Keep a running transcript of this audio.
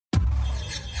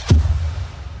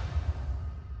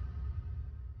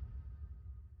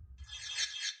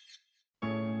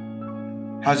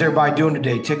How's everybody doing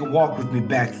today? Take a walk with me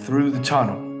back through the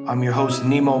tunnel. I'm your host,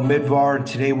 Nemo Midvar, and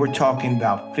today we're talking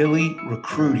about Philly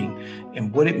recruiting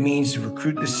and what it means to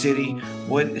recruit the city,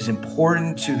 what is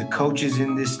important to the coaches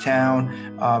in this town,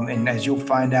 and as you'll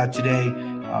find out today,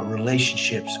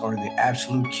 relationships are the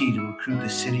absolute key to recruit the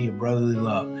city of brotherly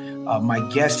love. My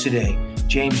guest today,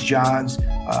 James Johns,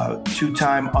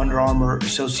 two-time Under Armour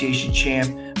Association champ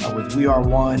with We Are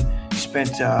One, spent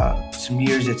some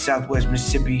years at Southwest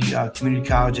Mississippi Community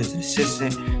College as an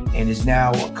assistant and is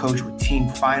now a coach with Team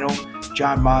Final.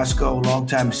 John Mosko,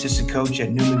 longtime assistant coach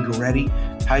at Newman Goretti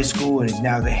High School and is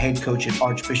now the head coach at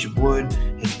Archbishop Wood,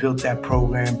 has built that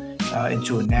program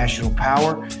into a national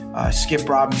power. Skip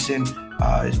Robinson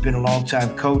has been a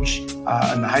longtime coach in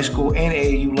the high school and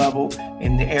AAU level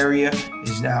in the area,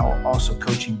 is now also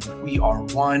coaching We Are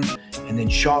One. And then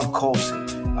Sean Colson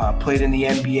played in the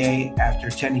NBA after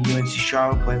attending UNC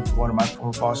Charlotte, playing for one of my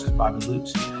former bosses, Bobby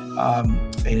Lutz,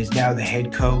 and is now the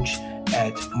head coach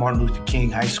at Martin Luther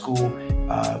King High School,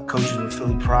 coaches with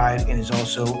Philly Pride, and is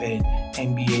also an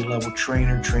NBA level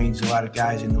trainer, trains a lot of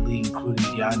guys in the league, including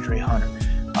DeAndre Hunter.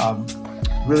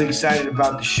 Really excited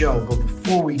about the show, but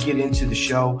before we get into the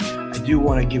show, I do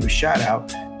want to give a shout out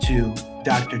to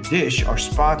Dr. Dish, our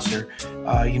sponsor.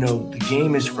 The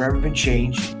game has forever been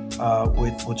changed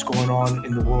with what's going on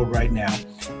in the world right now,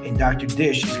 and Dr.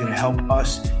 Dish is going to help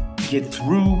us get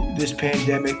through this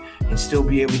pandemic and still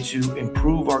be able to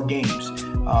improve our games.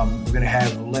 We're going to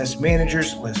have less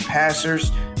managers, less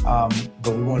passers,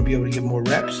 but we want to be able to get more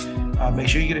reps. Make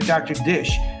sure you get a Dr.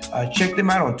 Dish. Check them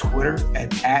out on Twitter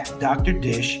at Dr.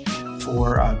 Dish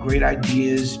for great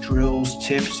ideas, drills,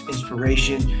 tips,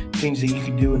 inspiration, things that you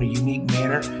can do in a unique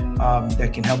manner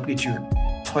that can help get your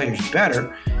players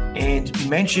better. And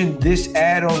mention this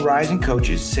ad on Rising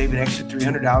Coaches, save an extra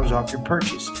 $300 off your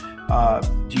purchase.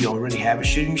 Do you already have a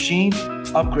shooting machine?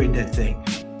 Upgrade that thing.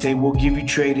 They will give you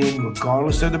trade-in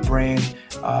regardless of the brand,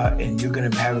 and you're going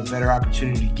to have a better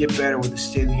opportunity to get better with the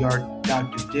state-of-the-art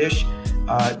Dr. Dish.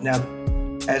 Now,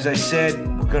 as I said,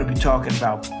 we're going to be talking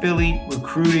about Philly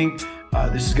recruiting.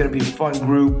 This is going to be a fun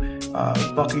group.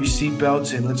 Buckle your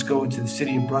seatbelts and let's go into the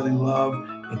city of brotherly love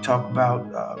and talk about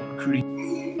recruiting.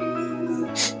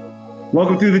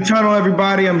 Welcome through the tunnel,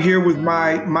 everybody. I'm here with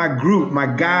my group, my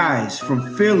guys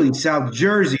from Philly, South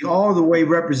Jersey, all the way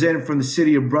represented from the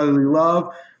city of brotherly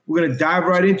love. We're going to dive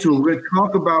right into it. We're going to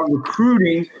talk about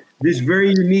recruiting this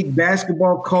very unique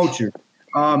basketball culture.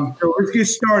 So let's get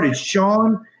started.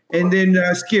 Sean, and then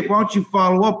Skip, why don't you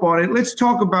follow up on it? Let's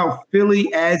talk about Philly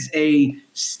as a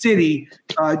city.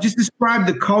 Just describe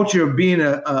the culture of being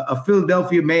a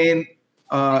Philadelphia man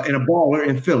and a baller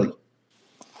in Philly.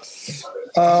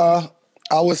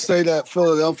 I would say that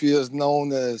Philadelphia is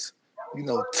known as,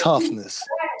 toughness.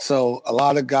 So a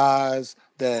lot of guys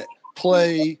that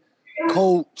play,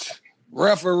 coach,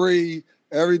 referee,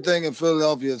 everything in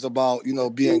Philadelphia is about,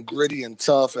 being gritty and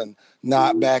tough and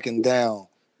not backing down.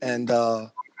 And,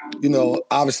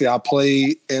 obviously I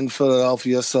played in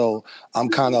Philadelphia, so I'm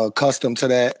kind of accustomed to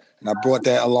that. And I brought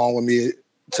that along with me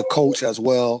to coach as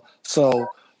well. So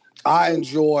I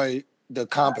enjoy the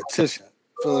competition.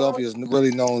 Philadelphia is really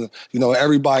known,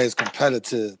 everybody is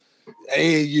competitive.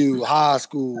 AAU, high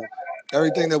school,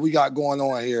 everything that we got going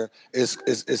on here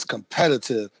is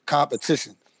competitive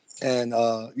competition. And,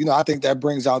 I think that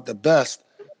brings out the best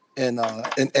in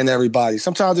everybody.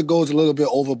 Sometimes it goes a little bit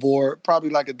overboard, probably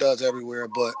like it does everywhere,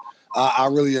 but I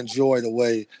really enjoy the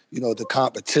way, the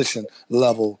competition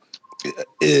level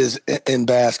is in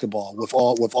basketball with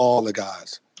all the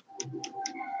guys.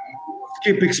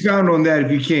 Skip, expound on that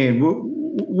if you can.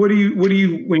 What do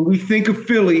you when we think of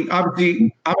Philly?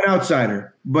 Obviously, I'm an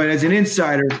outsider, but as an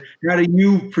insider, how do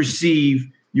you perceive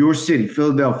your city,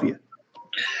 Philadelphia?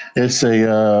 It's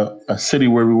a city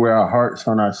where we wear our hearts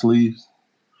on our sleeves.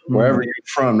 Mm-hmm. Wherever you're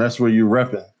from, that's where you're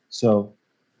repping. So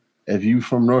if you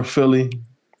from North Philly,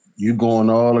 you going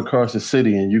all across the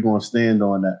city and you're going to stand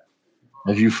on that.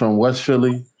 If you from West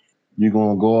Philly, you're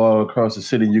going to go all across the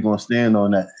city, you're going to stand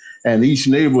on that. And each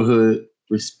neighborhood,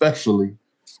 respectfully,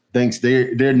 thinks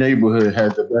their neighborhood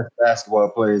has the best basketball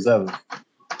players ever.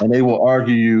 And they will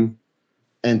argue you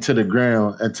into the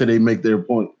ground until they make their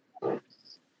point.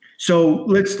 So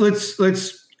let's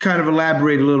kind of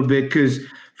elaborate a little bit, because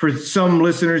for some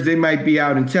listeners, they might be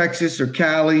out in Texas or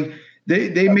Cali.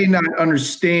 They may not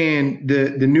understand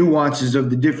the nuances of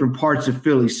the different parts of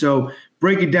Philly. So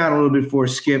break it down a little bit for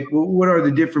us, Skip. What are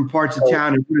the different parts of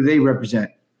town and who do they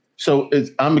represent? So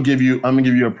I'm gonna give you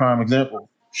a prime example.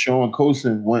 Sean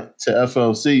Colson went to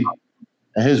FLC,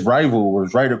 and his rival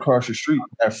was right across the street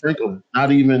at Franklin, not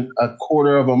even a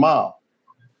quarter of a mile.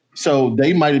 So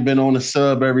they might have been on the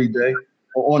sub every day.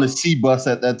 on a C bus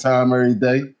at that time every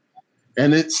day.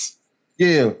 And it's,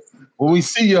 when we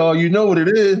see y'all, you know what it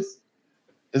is.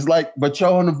 It's like, but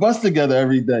y'all on the bus together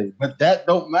every day. But that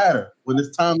don't matter. When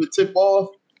it's time to tip off,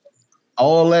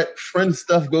 all that friend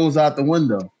stuff goes out the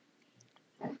window.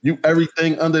 You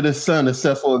everything under the sun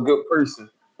except for a good person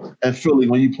at Philly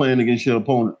when you playing against your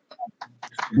opponent.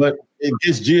 But it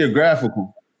gets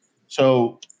geographical.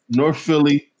 So North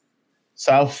Philly,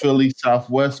 South Philly,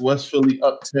 Southwest, West Philly,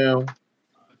 Uptown.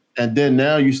 And then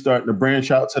now you start to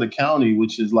branch out to the county,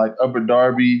 which is like Upper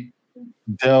Darby,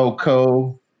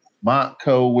 Delco,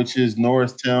 Montco, which is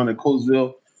Norristown and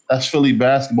Coatesville. That's Philly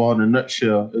basketball in a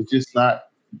nutshell. It's just not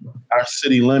our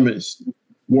city limits.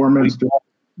 Warminster.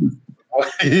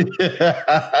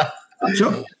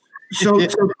 So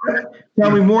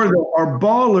tell me more though. Are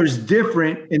ballers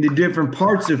different in the different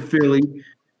parts of Philly?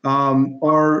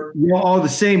 Are you all the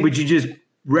same, but you just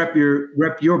rep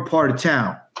your part of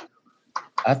town?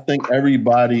 I think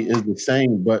everybody is the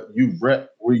same, but you rep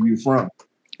where you from.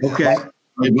 Okay.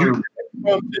 If you're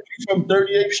from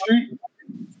 38th Street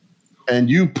and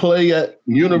you play at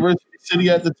University City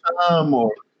at the time,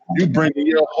 or you bring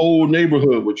your whole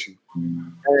neighborhood with you.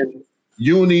 And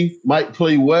Uni might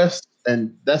play West,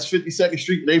 and that's 52nd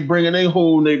Street. They bringing their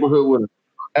whole neighborhood with them.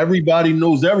 Everybody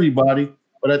knows everybody,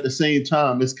 but at the same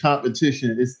time, it's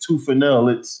competition. It's tooth and nail.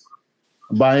 It's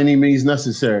by any means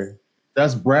necessary.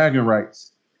 That's bragging rights.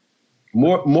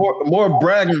 More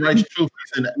bragging rights trophies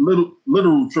and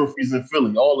literal trophies in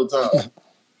Philly all the time.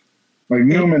 Like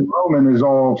Newman Roman is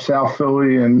all South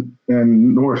Philly and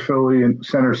North Philly and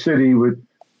Center City with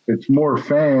it's more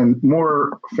fans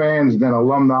than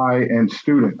alumni and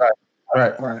students.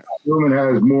 Right. Newman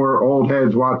has more old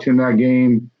heads watching that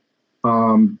game,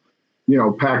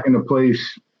 packing the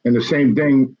place. And the same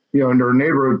thing, and their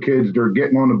neighborhood kids, they're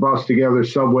getting on the bus together,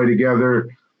 subway together.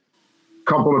 A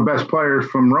couple of best players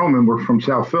from Roman were from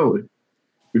South Philly.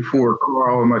 Before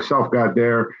Carl and myself got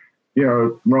there,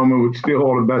 Roman would steal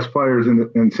all the best players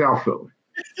in South Philly.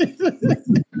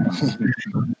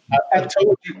 I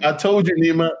told you,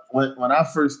 Nima, when I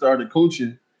first started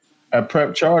coaching at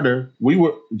Prep Charter, we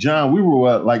were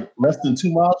what, like less than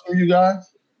 2 miles from you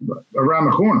guys? Around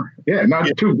the corner. Yeah, not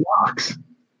 2 blocks.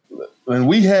 And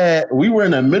we were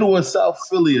in the middle of South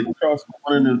Philly across from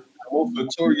one of the most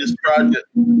victorious projects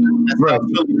in South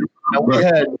Philly. And we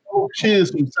had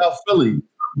kids from South Philly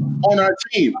on our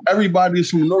team. Everybody's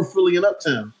from North Philly and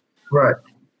Uptown. Right.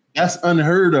 That's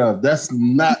unheard of. That's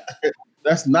not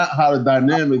how the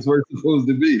dynamics were supposed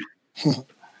to be.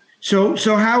 So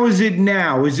how is it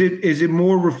now? Is it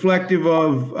more reflective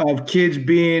of kids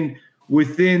being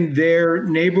within their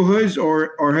neighborhoods,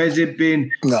 or has it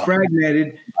been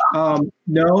fragmented?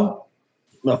 No.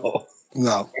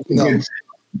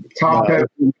 Top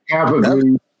Catholic,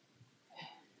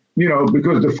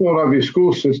 because the Philadelphia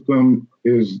school system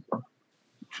is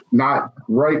not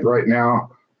right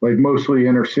now, like mostly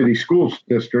inner city school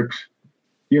districts,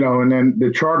 and then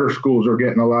the charter schools are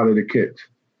getting a lot of the kids.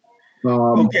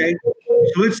 Okay,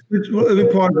 so let me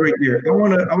pause right there. I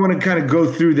want to kind of go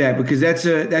through that because that's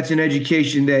an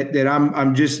education that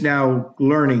I'm just now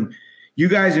learning. You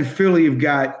guys in Philly have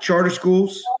got charter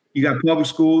schools, you got public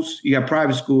schools, you got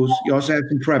private schools, you also have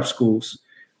some prep schools.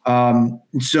 And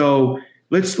so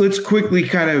let's quickly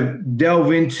kind of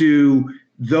delve into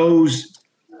those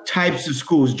types of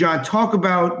schools. John, talk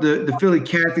about the Philly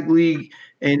Catholic League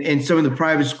and some of the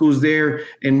private schools there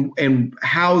and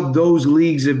how those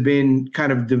leagues have been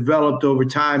kind of developed over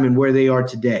time and where they are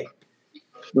today.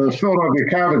 The Philadelphia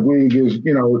Catholic League is,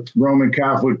 Roman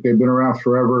Catholic. They've been around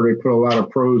forever. They put a lot of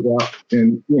pros out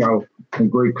and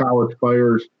great college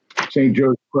players. St.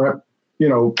 Joe's Prep,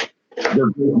 they're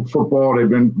good in football. They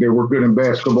were good in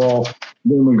basketball.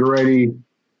 Newman Goretti,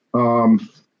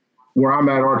 where I'm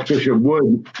at, Archbishop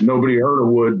Wood, nobody heard of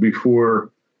Wood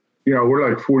before. We're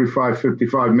like 45,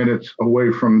 55 minutes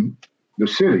away from the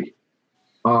city.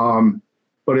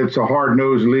 But it's a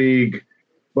hard-nosed league.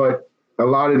 But a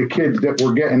lot of the kids that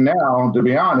we're getting now, to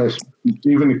be honest,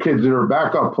 even the kids that are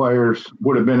backup players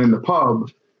would have been in the pub.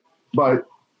 But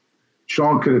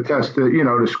Sean could attest to,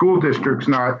 the school district's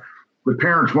not, the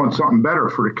parents want something better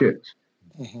for the kids.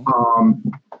 Mm-hmm.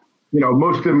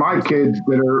 Most of my kids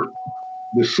that are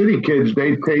the city kids,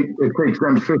 it takes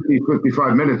them 50,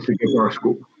 55 minutes to get to our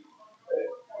school.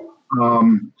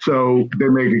 So they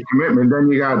make a commitment.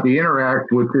 Then you got the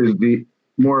Interact, which is the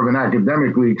more of an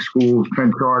academic league schools,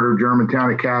 Penn Charter,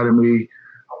 Germantown Academy.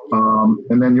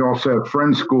 And then you also have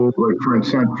Friends schools like Friends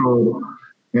Central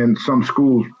and some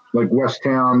schools like West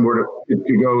Town where if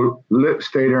you go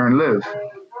stay there and live.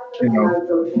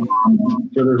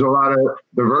 So there's a lot of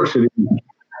diversity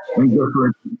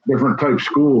in different type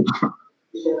schools.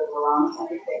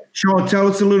 Sean, tell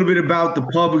us a little bit about the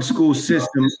public school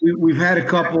system. We've had a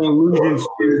couple allusions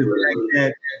to the fact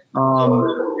that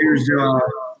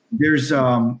there's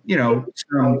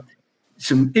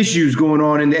some issues going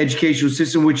on in the educational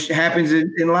system, which happens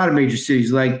in a lot of major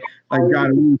cities, like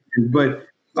John alluded to. But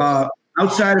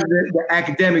outside of the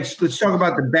academics, let's talk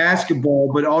about the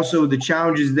basketball, but also the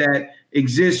challenges that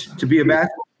exist to be a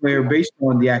basketball player based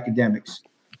on the academics.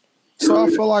 So I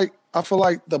feel like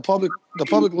the public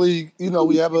league,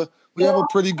 we have a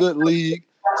pretty good league.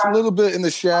 It's a little bit in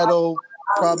the shadow.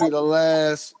 Probably the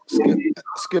last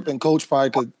Skip and Coach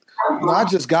probably could. I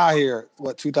just got here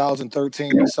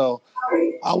 2013. So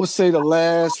I would say the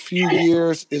last few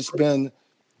years it's been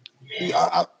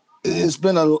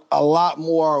a lot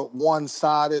more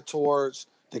one-sided towards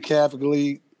the Catholic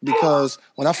League, because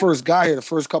when I first got here, the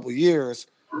first couple of years,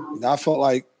 I felt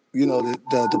like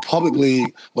the public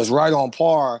league was right on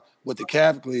par with the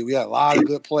Catholic League. We had a lot of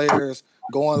good players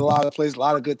going a lot of places, a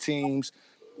lot of good teams.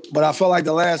 But I felt like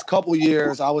the last couple of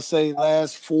years, I would say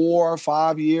last 4 or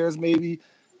 5 years maybe,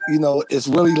 it's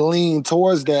really leaned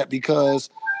towards that, because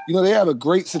they have a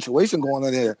great situation going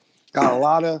on there. Got a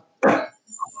lot of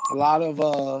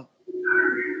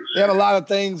they have a lot of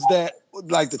things that,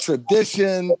 like, the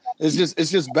tradition is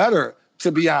just better,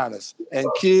 to be honest. And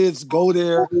kids go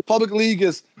there. Public league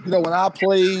is, when I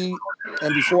played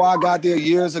and before I got there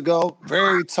years ago,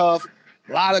 very tough,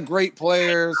 a lot of great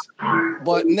players.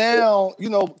 But now,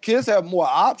 kids have more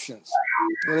options.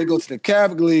 They go to the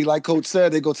Catholic League, like Coach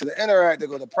said, they go to the Interact, they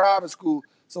go to private school.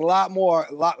 It's a lot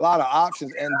of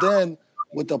options. And then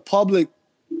with the public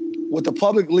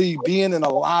league being in a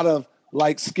lot of,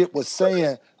 like Skip was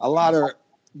saying, a lot of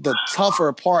the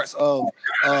tougher parts of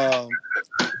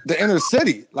the inner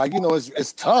city. Like,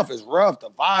 it's tough, it's rough, the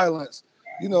violence.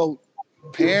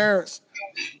 Parents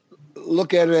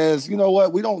look at it as,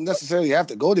 we don't necessarily have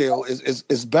to go there.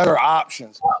 It's better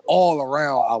options all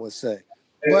around, I would say.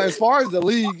 But as far as the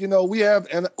league, we have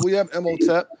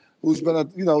Imhotep, who's been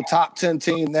a top 10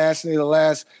 team nationally the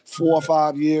last 4 or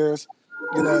 5 years.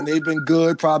 And they've been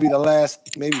good probably the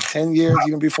last maybe 10 years,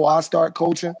 even before I start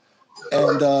coaching.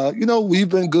 And, we've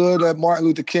been good at Martin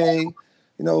Luther King.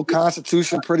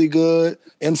 Constitution pretty good.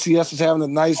 MCS is having a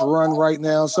nice run right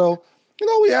now. So,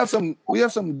 we have some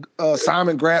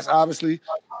Simon Gratz, obviously,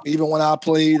 even when I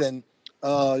played, and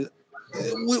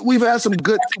we've had some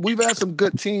good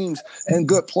teams and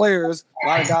good players. A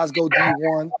lot of guys go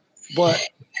D1, but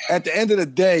at the end of the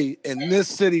day, in this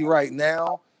city right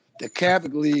now, the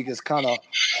Catholic League is kind of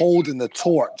holding the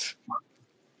torch.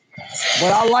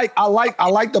 But I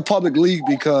like the public league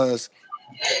because,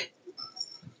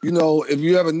 if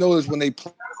you ever notice, when they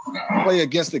play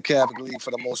against the Catholic League, for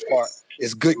the most part,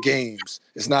 it's good games.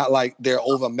 It's not like they're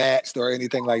overmatched or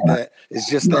anything like that. It's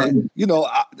just that,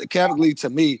 the Catholic League,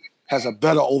 to me, has a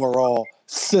better overall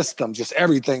system, just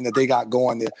everything that they got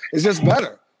going there. It's just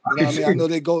better. I know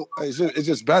they go, it's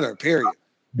just better, period.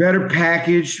 Better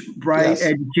package, right? Yes.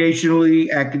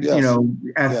 Educationally,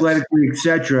 athletically,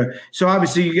 etc. So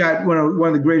obviously, you got one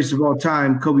of the greatest of all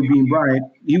time, Kobe Bean Bryant.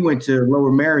 He went to Lower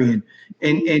Merion,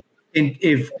 and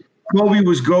if Kobe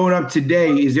was growing up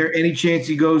today, is there any chance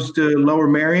he goes to Lower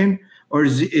Merion, or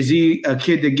is he a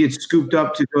kid that gets scooped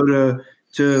up to go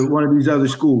to one of these other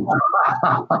schools?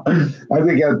 I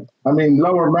think,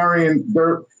 Lower Merion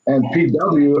and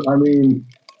PW.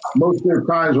 Most of the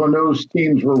times when those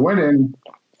teams were winning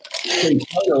state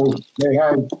titles, they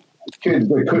had kids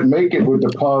that couldn't make it with the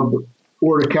pub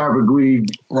or the Catholic League,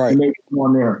 right? And they came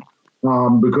on there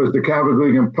because the Catholic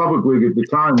League and public league at the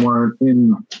time weren't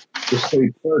in the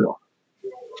state title.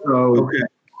 So,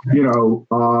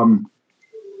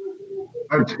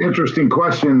 that's an interesting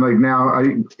question. Like, now,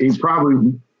 he'd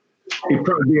probably be at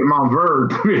Mount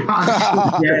Verde, to be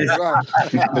honest.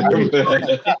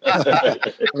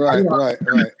 Right.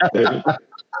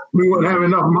 We wouldn't have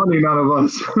enough money, none of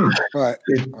us. Right.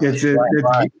 That's a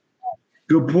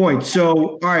good point. So,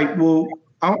 all right, well,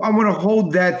 I want to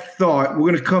hold that thought. We're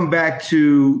going to come back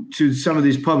to some of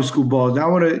these public school balls.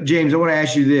 Now, James, I want to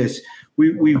ask you this.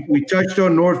 We touched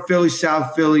on North Philly,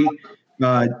 South Philly,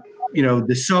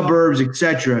 the suburbs,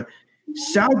 etc.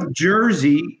 South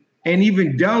Jersey and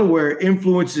even Delaware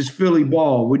influences Philly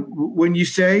ball. Wouldn't you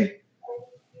say?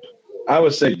 I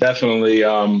would say definitely,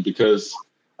 because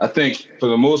I think for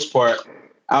the most part,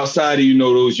 outside of,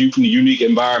 those unique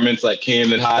environments like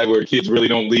Camden High, where kids really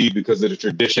don't leave because of the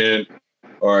tradition,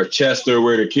 or Chester,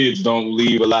 where the kids don't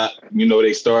leave a lot.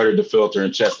 They started to filter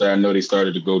in Chester. I know they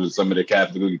started to go to some of the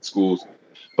Catholic League schools.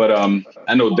 But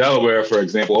I know Delaware, for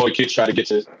example, all the kids try to get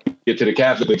to the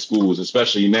Catholic League schools,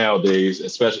 especially nowadays,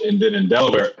 and then in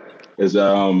Delaware, is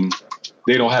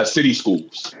they don't have city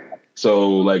schools. So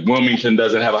like Wilmington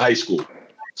doesn't have a high school.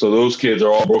 So those kids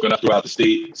are all broken up throughout the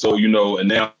state. So, and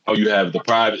now you have the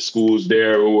private schools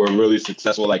there who are really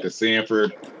successful, like a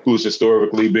Sanford, who's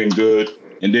historically been good.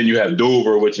 And then you have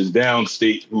Dover, which is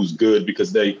downstate, who's good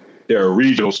because they're a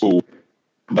regional school.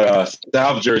 But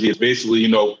South Jersey is basically,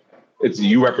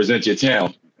 you represent your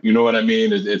town. You know what I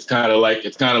mean? It's kind of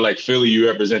like Philly, you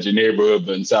represent your neighborhood,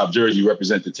 but in South Jersey, you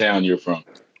represent the town you're from.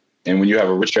 And when you have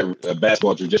a rich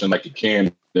basketball tradition like a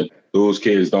Camden, those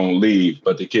kids don't leave.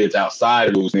 But the kids outside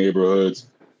of those neighborhoods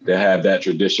that have that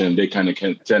tradition, they kind of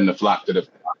tend to flock to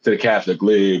the Catholic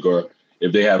League, or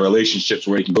if they have relationships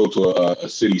where they can go to a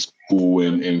city school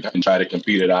and try to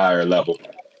compete at a higher level.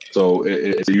 So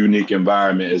it's a unique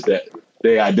environment, is that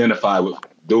they identify with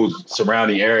those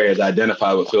surrounding areas,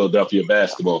 identify with Philadelphia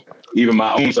basketball. Even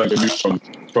my own son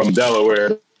from Delaware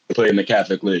to play in the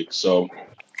Catholic League. So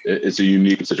it's a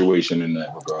unique situation in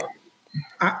that regard.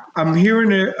 I'm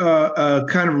hearing a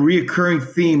kind of reoccurring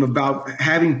theme about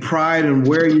having pride in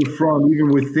where you're from, even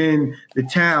within the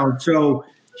town. So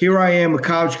here I am, a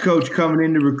college coach coming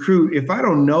in to recruit. If I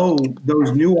don't know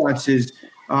those nuances,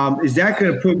 is that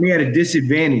going to put me at a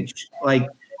disadvantage? Like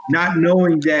not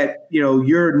knowing that,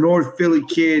 you're a North Philly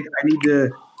kid, I need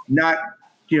to not,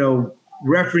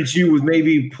 reference you with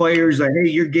maybe players like, hey,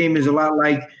 your game is a lot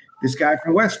like this guy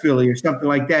from West Philly or something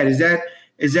like that. Is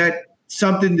that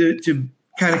something to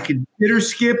kind of consider,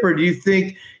 Skip, or do you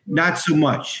think not so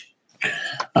much?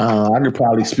 I could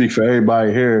probably speak for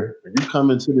everybody here. If you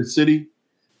come into the city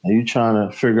and you're trying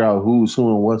to figure out who's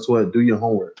who and what's what, do your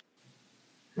homework.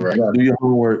 Right. Do your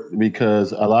homework,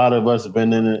 because a lot of us have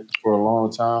been in it for a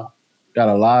long time. Got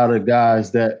a lot of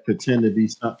guys that pretend to be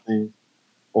something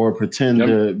or pretend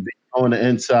to be on the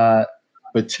inside,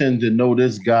 pretend to know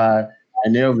this guy,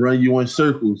 and they'll run you in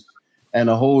circles. And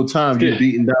the whole time you're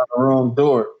beating down the wrong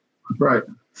door. Right.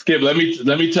 Skip, let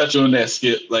me touch on that,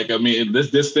 Skip. Like, I mean,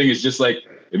 this thing is just like,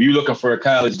 if you're looking for a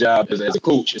college job as a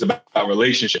coach, it's about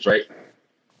relationships, right?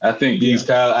 I think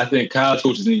college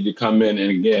coaches need to come in and,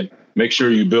 again, make sure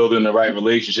you build in the right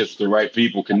relationships with the right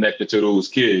people connected to those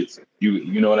kids.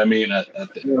 You know what I mean? I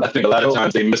think a lot of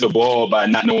times they miss the ball by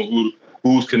not knowing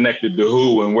who's connected to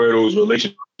who and where those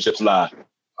relationships lie.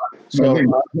 So I think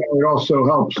it also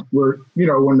helps where,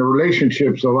 when the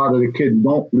relationships, a lot of the kids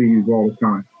don't leave all the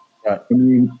time. Right. I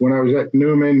mean, when I was at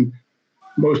Newman,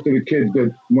 most of the kids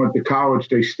that went to college,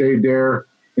 they stayed there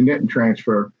and didn't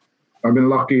transfer. I've been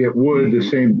lucky at Wood, the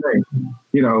same thing,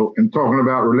 and talking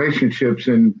about relationships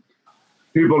and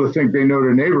people to think they know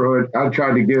their neighborhood. I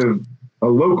tried to give a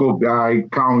local guy,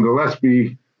 Colin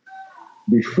Gillespie,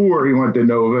 before he went to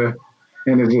Nova,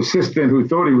 and his assistant who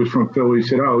thought he was from Philly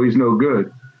said, "Oh, he's no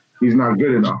good. He's not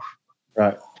good enough."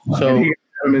 Right. So and he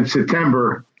got him in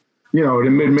September, at a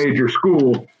mid-major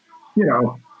school,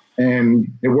 and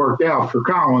it worked out for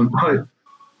Colin. But,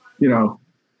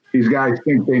 these guys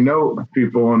think they know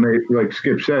people, and they, like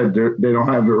Skip said, they don't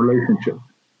have a relationship.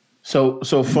 So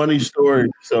funny story.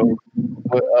 So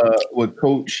with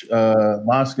Coach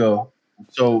Moscow,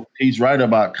 so he's right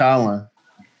about Colin.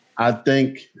 I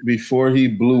think before he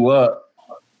blew up,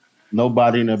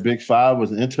 nobody in the Big Five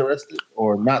was interested,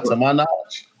 or not to my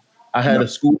knowledge. I had a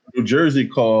school in New Jersey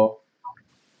call,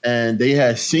 and they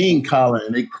had seen Colin,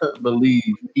 and they couldn't believe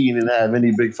he didn't have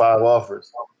any Big Five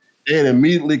offers. They had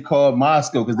immediately called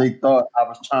Moscow because they thought I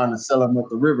was trying to sell him up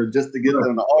the river just to get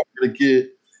them to offer the kid.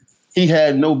 He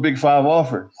had no Big Five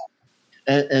offers.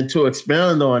 And to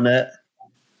expound on that,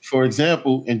 for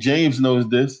example, and James knows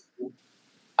this,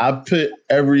 I put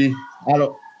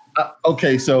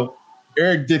so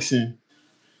Eric Dixon,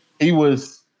 he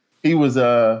was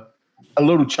a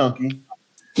little chunky.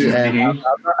 Yeah. And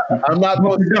I'm not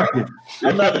going to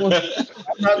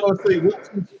say what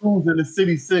two schools in the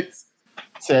City Six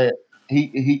said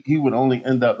he would only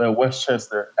end up at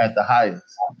Westchester at the highest.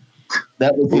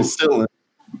 That was his ceiling.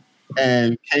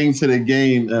 And came to the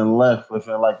game and left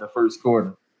within like the first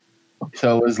quarter.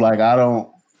 So it's like I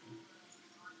don't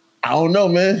know,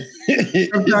 man.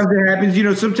 Sometimes it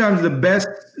happens. Sometimes the best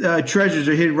treasures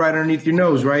are hidden right underneath your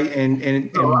nose, right? And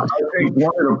I think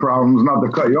one of the problems, not to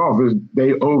cut you off, is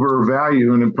they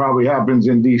overvalue, and it probably happens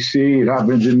in D.C., it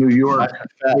happens in New York.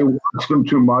 They watch them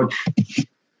too much,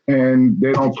 and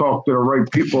they don't talk to the right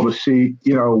people to see,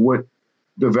 what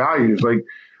the value is. Like,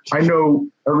 I know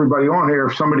everybody on here,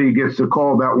 if somebody gets a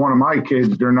call about one of my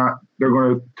kids, they're going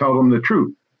to tell them the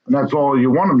truth. And that's all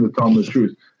you want them to tell them the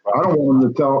truth. I don't want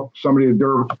them to tell somebody that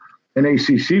they're an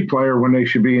ACC player when they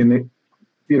should be in the,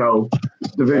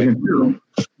 Division II.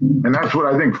 And that's what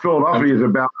I think Philadelphia is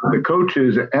about. The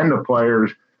coaches and the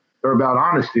players, they're about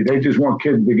honesty. They just want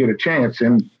kids to get a chance.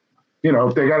 And, you know,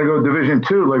 if they got to go Division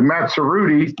II, like Matt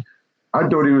Cerruti, I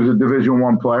thought he was a Division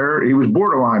I player. He was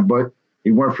borderline, but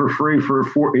he went for free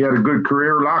he had a good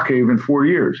career at Lock Haven 4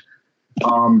 years.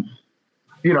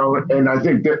 You know, and I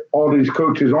think that all these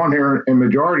coaches on here and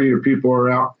majority of people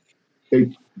are out.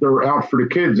 They're out for the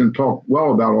kids and talk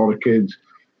well about all the kids,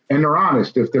 and they're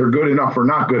honest if they're good enough or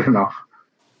not good enough.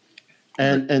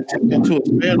 And to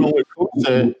expand on what Coach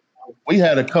said, we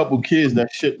had a couple kids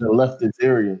that shouldn't have left this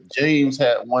area. James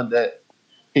had one that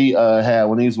he had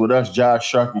when he was with us. Josh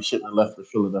Sharkey shouldn't have left the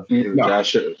Philadelphia area. No. Josh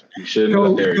shouldn't have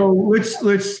left the area. So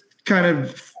let's kind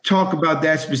of talk about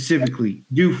that specifically.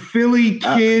 Do Philly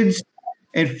kids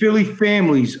and Philly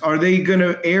families, are they going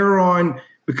to err on,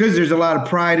 because there's a lot of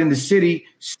pride in the city,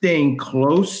 staying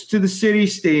close to the city,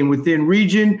 staying within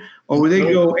region, or will they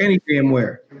go any damn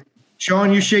where?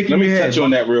 Sean, you're shaking your head. Let me touch on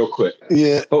that real quick.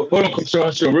 Yeah. Hold on,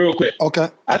 Sean, real quick. Okay.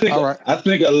 I think all right. I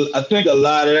think a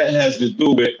lot of that has to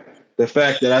do with the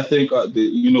fact that I think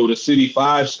the City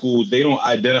 5 schools, they don't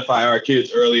identify our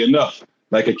kids early enough.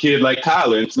 Like a kid like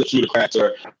Colin slipped through the cracks,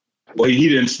 or well, he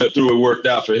didn't slip through. It worked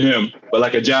out for him. But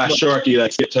like a Josh Sharkey,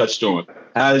 like Skip touched on,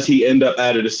 how does he end up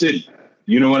out of the city?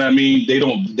 You know what I mean?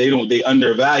 They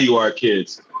undervalue our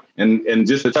kids. And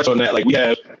just to touch on that, like we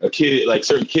have a kid, like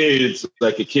certain kids,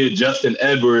 like a kid Justin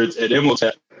Edwards at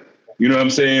Imhotep, you know what I'm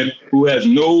saying, who has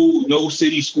no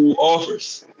city school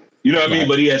offers. You know what I mean?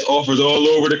 But he has offers all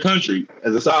over the country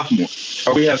as a sophomore.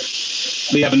 Or we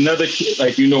have another kid,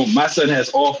 like, you know, my son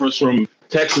has offers from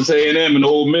Texas A&M and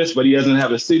Ole Miss, but he doesn't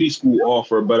have a city school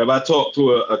offer. But if I talk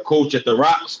to a coach at the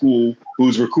Rock School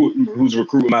who's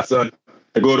recruiting my son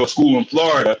to go to a school in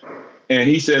Florida, and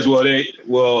he says,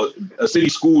 well, a city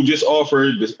school just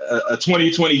offered a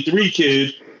 2023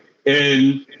 kid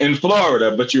in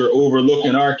Florida, but you're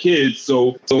overlooking our kids.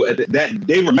 So that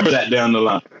they remember that down the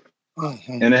line,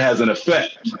 and it has an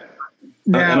effect.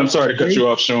 Now, and I'm sorry to cut you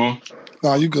off, Sean.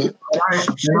 No, you good.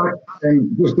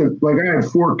 And just like I had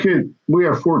 4 kids. We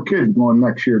have 4 kids going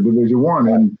next year, Division I,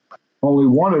 and only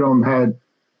one of them had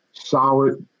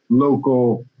solid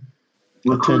local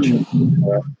recruiting.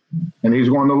 And he's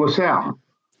going to LaSalle,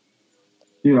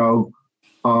 you know.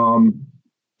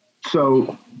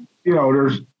 So, you know,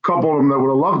 there's a couple of them that would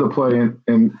have loved to play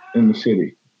in the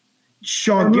city.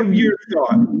 Sean, give your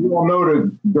thought. You all know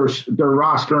that their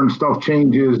roster and stuff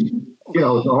changes. You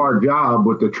know, it's a hard job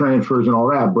with the transfers and all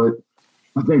that, but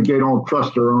I think they don't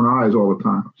trust their own eyes all the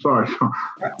time. Sorry, Sean.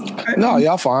 No,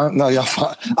 y'all fine.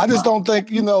 I just don't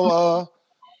think, you know,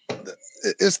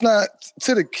 it's not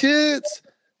to the kids,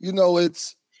 you know,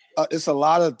 it's a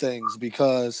lot of things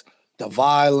because the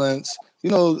violence, you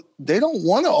know, they don't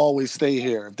want to always stay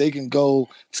here. If they can go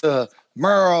to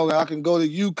Maryland, I can go to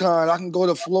UConn, I can go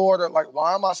to Florida. Like,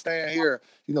 why am I staying here?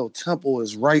 You know, Temple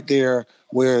is right there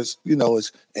where it's, you know,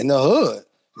 it's in the hood.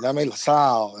 You know what I mean?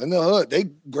 LaSalle, in the hood. They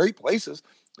great places.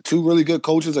 2 really good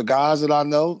coaches are guys that I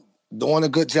know doing a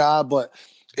good job, but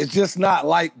it's just not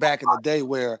like back in the day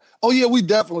where, oh, yeah, we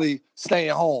definitely staying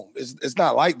home. It's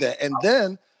not like that. And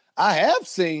then I have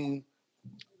seen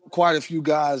quite a few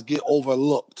guys get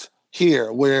overlooked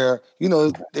here where, you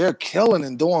know, they're killing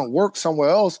and doing work somewhere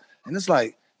else. And it's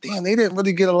like, damn, they didn't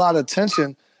really get a lot of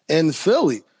attention in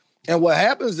Philly. And what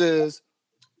happens is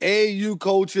AAU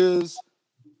coaches,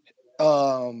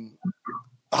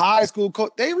 high school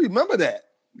coach, they remember that.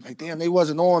 Like, damn, they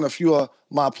wasn't on a few of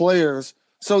my players.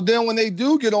 So then when they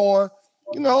do get on,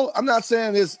 you know, I'm not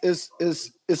saying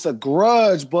it's a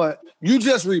grudge, but you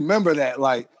just remember that.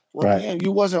 Like, well, man,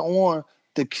 you wasn't on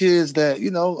the kids that, you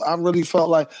know, I really felt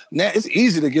like now it's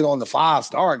easy to get on the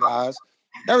 5-star guys.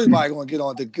 Everybody going to get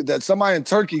on that. Somebody in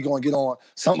Turkey going to get on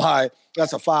somebody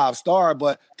that's a 5-star,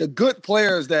 but the good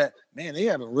players that, man, they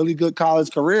having really good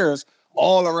college careers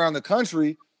all around the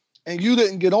country, and you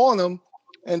didn't get on them.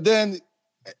 And then,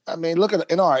 I mean, look at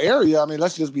in our area. I mean,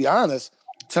 let's just be honest.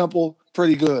 Temple,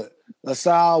 pretty good.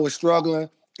 LaSalle was struggling.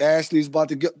 Ashley's about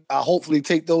to hopefully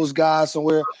take those guys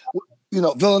somewhere. You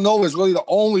know, Villanova is really the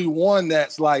only one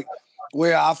that's like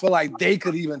where I feel like they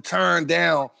could even turn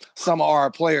down some of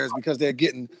our players because they're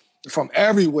getting from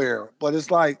everywhere. But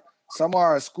it's like some of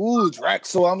our schools, right?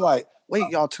 So I'm like, wait,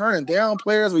 y'all turning down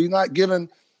players? Or you not giving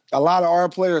a lot of our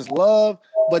players love?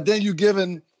 But then you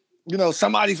giving, you know,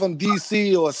 somebody from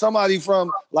DC or somebody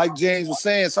from, like James was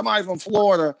saying, somebody from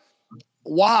Florida.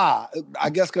 Why? I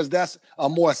guess because that's a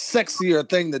more sexier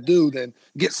thing to do than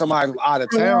get somebody from out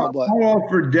of town. But I'll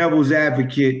offer devil's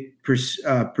advocate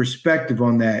perspective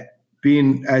on that.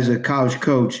 Being as a college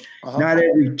coach, not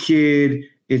every kid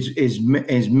is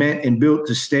meant and built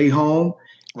to stay home,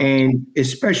 and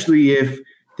especially if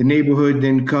the neighborhood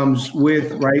then comes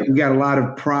with, right? We got a lot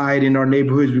of pride in our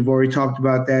neighborhoods. We've already talked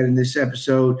about that in this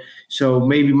episode. So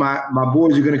maybe my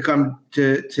boys are going to come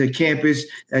to campus.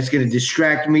 That's going to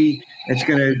distract me. That's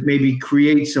going to maybe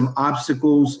create some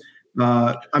obstacles.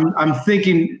 I'm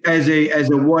thinking as a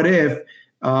what if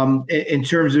in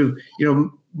terms of,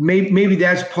 maybe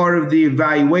that's part of the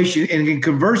evaluation. And then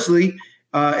conversely,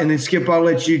 and then Skip, I'll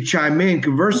let you chime in.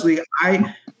 Conversely,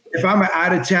 if I'm an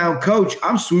out-of-town coach,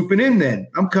 I'm swooping in then.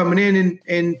 I'm coming in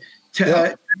and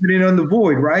tapping in on the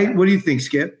void, right? What do you think,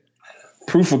 Skip?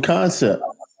 Proof of concept.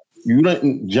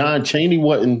 John Chaney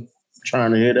wasn't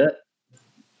trying to hear that.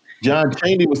 John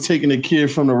Chaney was taking a kid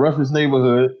from the roughest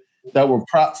neighborhood that were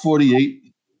Prop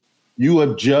 48. You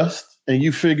adjust and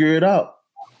you figure it out.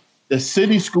 The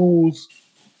city schools,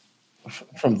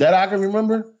 from that I can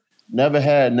remember, never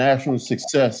had national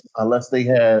success unless they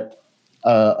had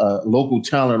local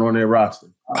talent on their roster.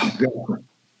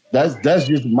 That's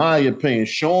just my opinion.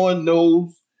 Sean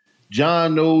knows,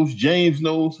 John knows, James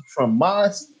knows. From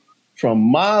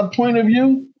my point of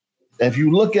view, if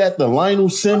you look at the Lionel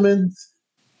Simmons,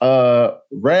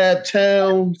 Rad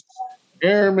Towns,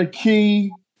 Aaron McKee,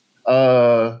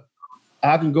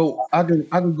 I can go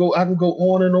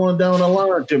on and on down the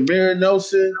line. Jameer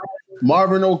Nelson,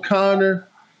 Marvin O'Connor.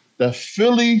 The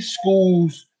Philly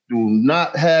schools do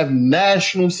not have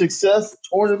national success,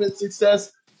 tournament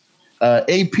success,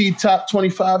 AP top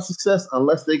 25 success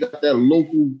unless they got that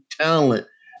local talent,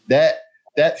 that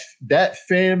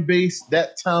fan base,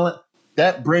 that talent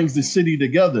that brings the city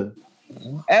together.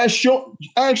 Ask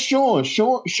Sean.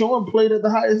 Sean played at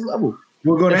the highest level.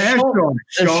 We're going to ask Sean.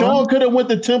 If Sean could have went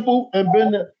to Temple and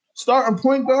been the starting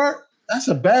point guard, that's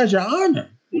a badge of honor.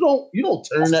 You don't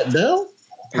turn that down.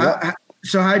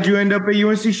 So how'd you end up at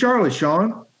UNC Charlotte,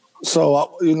 Sean?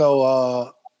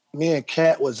 So me and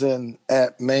Kat was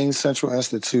at Maine Central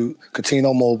Institute,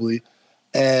 Catino Mobley,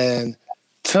 and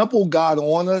Temple got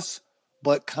on us,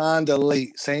 but kind of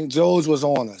late. St. Joe's was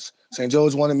on us. St.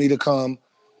 Joe's wanted me to come.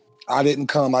 I didn't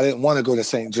come. I didn't want to go to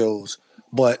St. Joe's.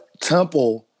 But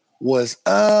Temple was,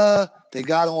 they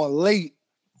got on late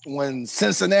when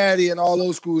Cincinnati and all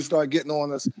those schools started getting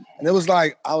on us. And it was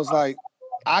like,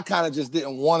 I kind of just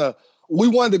didn't want to. We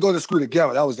wanted to go to school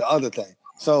together. That was the other thing.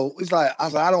 So it's like, I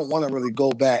was like, I don't want to really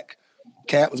go back.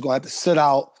 Kat was going to have to sit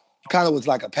out. Kind of was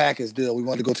like a package deal. We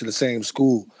wanted to go to the same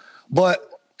school. But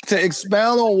to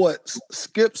expound on what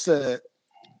Skip said,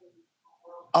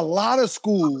 a lot of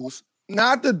schools,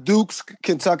 not the Dukes,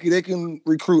 Kentucky, they can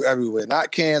recruit everywhere,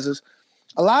 not Kansas.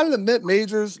 A lot of the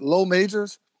mid-majors, low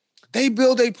majors, they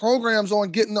build their programs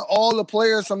on getting all the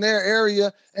players from their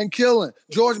area and killing.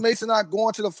 George Mason not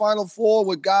going to the Final Four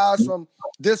with guys from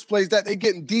this place, that they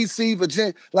getting DC,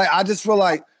 Virginia. Like, I just feel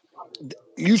like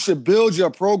you should build your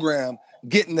program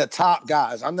getting the top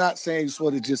guys. I'm not saying you're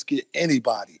supposed to just get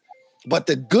anybody, but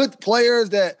the good players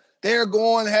that they're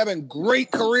going, having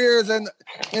great careers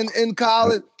in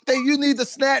college, you need to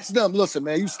snatch them. Listen,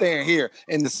 man, you staying here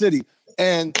in the city.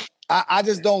 And I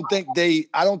just don't think they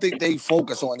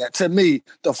focus on that. To me,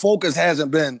 the focus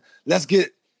hasn't been, let's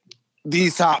get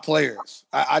these top players.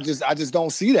 I just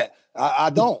don't see that. I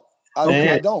don't.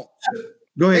 I don't.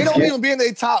 Go ahead. They don't even be in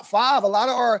their top five. A lot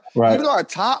of even our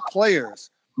top players,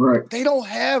 they don't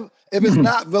have, if it's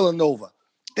not Villanova,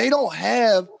 they don't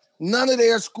have none of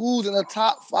their schools in the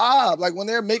top five. Like when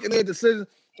they're making their decisions,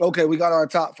 okay, we got our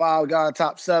top five, we got our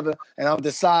top seven, and I'm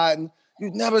deciding. You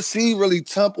never see really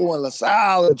Temple and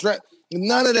LaSalle and Trent,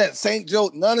 none of that. St. Joe,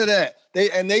 none of that.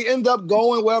 They end up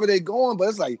going wherever they're going, but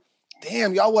it's like,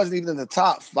 damn, y'all wasn't even in the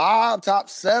top five, top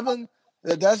seven.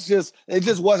 It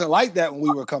just wasn't like that when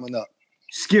we were coming up.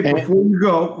 Skip, before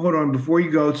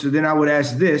you go, so then I would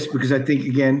ask this, because I think,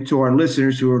 again, to our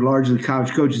listeners who are largely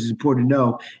college coaches, it's important to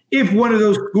know, if one of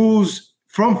those schools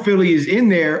from Philly is in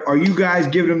there, are you guys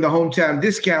giving them the hometown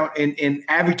discount and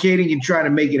advocating and trying to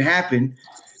make it happen?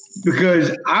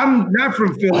 Because I'm not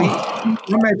from Philly.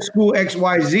 I'm at school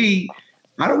XYZ.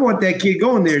 I don't want that kid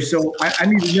going there. So I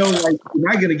need to know, like, am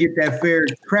I going to get that fair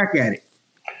crack at it?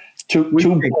 Two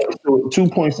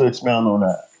points to expound on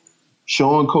that.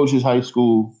 Sean coaches high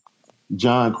school.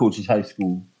 John coaches high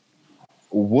school.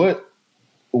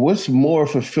 What's more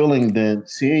fulfilling than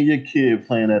seeing your kid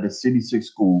playing at a City 6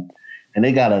 school and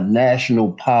they got a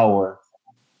national power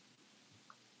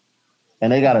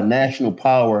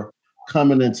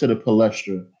coming into the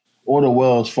Palestra or the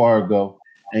Wells Fargo,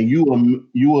 and you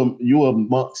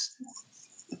amongst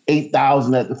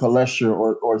 8,000 at the Palestra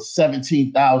or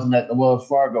 17,000 at the Wells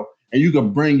Fargo, and you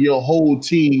can bring your whole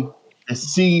team and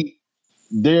see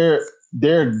their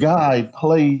guy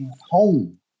play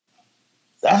home.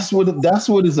 That's what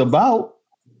it's about.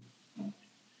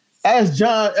 Ask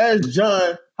John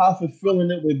how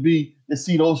fulfilling it would be to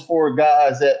see those four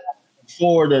guys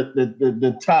for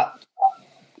the top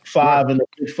five and the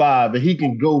big five, and he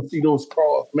can go see those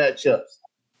cross matchups.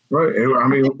 Right. I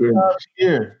mean,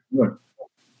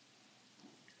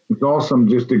 it's awesome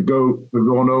just to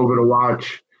going over to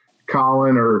watch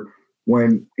Colin, or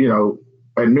when,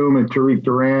 at Newman, Tariq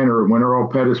Duran, or when Earl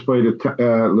Pettis played at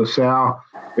LaSalle.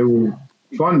 It was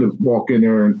fun to walk in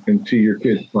there and see your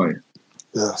kids playing.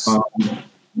 Yes.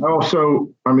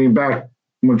 Back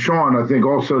when Sean, I think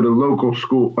also the local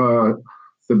school,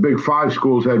 the Big Five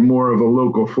schools had more of a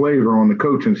local flavor on the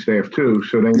coaching staff too.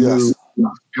 So they knew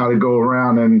how to go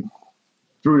around and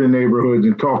through the neighborhoods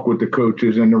and talk with the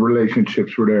coaches, and the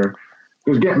relationships were there.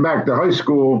 Because getting back to high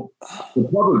school, the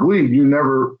public league,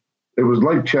 it was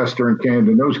like Chester and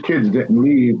Camden. Those kids didn't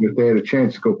leave if they had a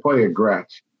chance to go play at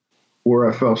Gratz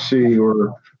or FLC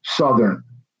or Southern.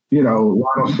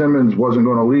 Lionel Simmons wasn't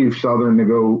going to leave Southern to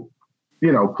go,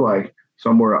 play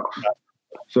somewhere else.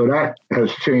 So that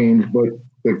has changed. But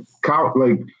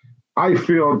I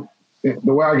feel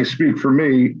the way I can speak for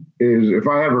me is if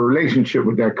I have a relationship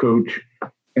with that coach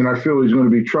and I feel he's going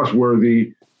to be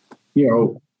trustworthy,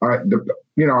 I'll give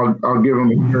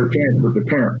him a fair chance with the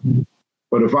parent.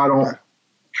 But if I don't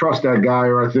trust that guy,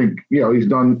 or I think, he's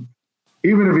done,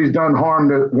 even if he's done harm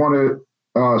to one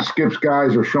of Skip's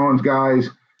guys or Sean's guys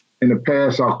in the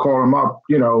past, I'll call him up,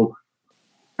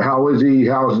 how is he?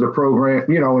 How's the program?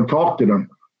 And talk to them,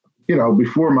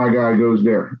 before my guy goes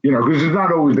there, because it's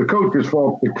not always the coach's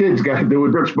fault. The kids got to do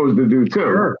what they're supposed to do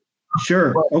too.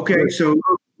 Sure. Okay. So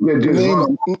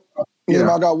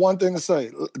I got one thing to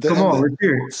say. Come on, let's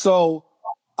hear it. So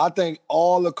I think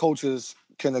all the coaches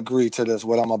can agree to this,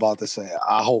 what I'm about to say.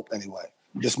 I hope anyway.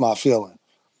 Just my feeling.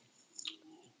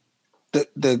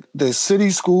 The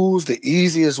city schools, the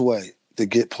easiest way to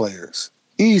get players,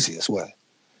 easiest way.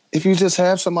 If you just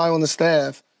have somebody on the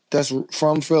staff that's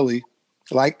from Philly,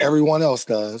 like everyone else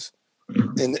does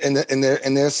in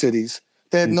their cities,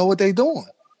 that know what they're doing.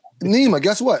 Nima,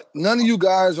 guess what? None of you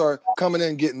guys are coming in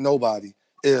and getting nobody.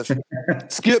 If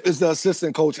Skip is the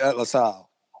assistant coach at LaSalle,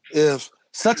 if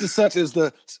such and such is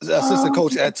the assistant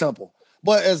coach at Temple.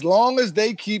 But as long as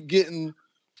they keep getting,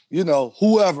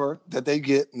 whoever that they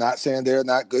get, not saying they're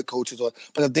not good coaches,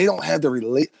 but if they don't have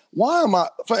the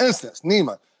for instance,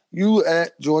 Nima, you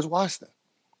at George Washington,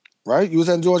 right? You was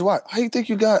at George Washington. How you think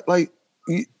you got like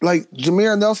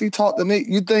Jameer Nelson talked to me?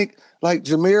 You think like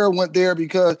Jameer went there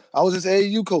because I was his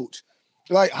AAU coach?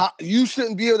 Like you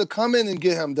shouldn't be able to come in and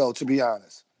get him though, to be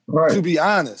honest. Right. To be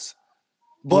honest.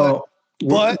 But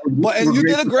and you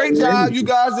did a great job. You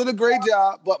guys did a great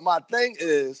job. But my thing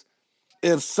is,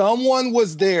 if someone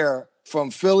was there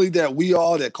from Philly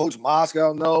that Coach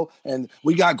Moscow know, and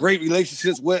we got great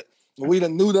relationships with, and we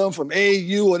done knew them from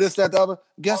AAU or this, that, the other,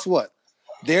 guess what?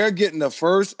 They're getting the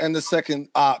first and the second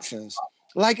options.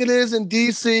 Like it is in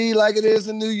DC, like it is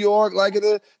in New York, like it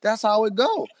is. That's how it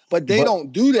goes. But they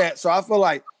don't do that. So I feel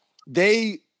like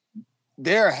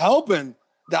they're helping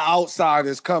the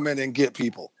outsiders come in and get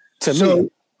people. So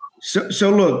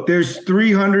look, there's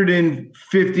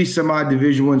 350 some odd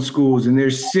Division I schools, and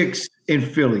there's 6 in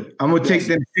Philly. I'm gonna take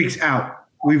them 6 out.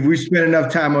 We spent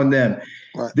enough time on them.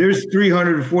 Right. There's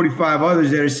 345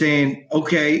 others that are saying,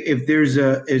 okay, if there's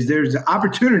an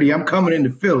opportunity, I'm coming into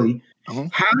Philly.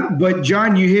 But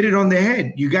John, you hit it on the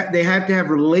head. They have to have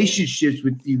relationships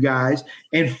with you guys,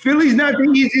 and Philly's not the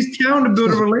easiest town to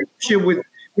build a relationship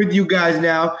with you guys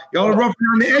now. Y'all are rough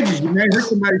around the edges. You might hurt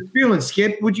somebody's feelings.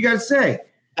 Skip, what you got to say?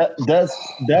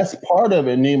 That's part of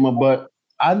it, Nima. But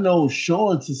I know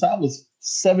Sean since I was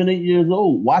 7, 8 years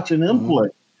old, watching him play.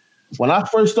 When I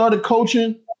first started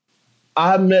coaching,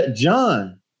 I met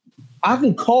John. I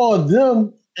can call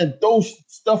them and throw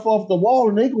stuff off the wall,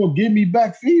 and they're going to give me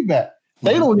back feedback.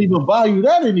 They don't even value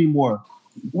that anymore.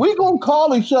 We're going to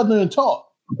call each other and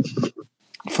talk.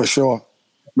 For sure.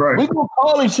 Right. We're going to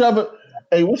call each other.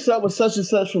 Hey, what's up with such and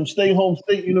such from Stay Home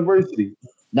State University?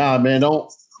 Nah, man,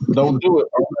 don't do it.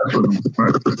 You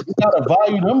gotta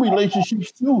value them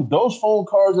relationships too. Those phone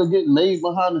calls are getting made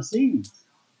behind the scenes.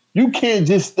 You can't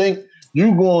just think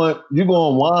you're going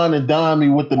wine and dine me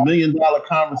with the $1 million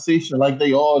conversation like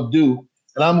they all do,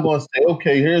 and I'm going to say,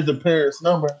 okay, here's the parent's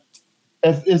number.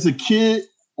 If it's a kid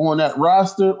on that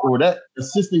roster or that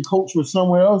assistant coach was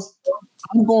somewhere else,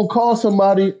 I'm going to call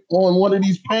somebody on one of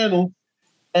these panels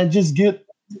and just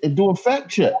do a fact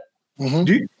check.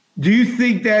 Do you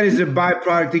think that is a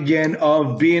byproduct again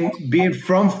of being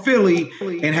from Philly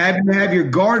and having to have your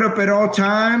guard up at all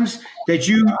times, that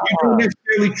you don't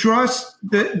necessarily trust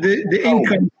the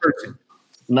incoming person?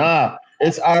 Nah,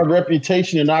 it's our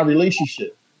reputation and our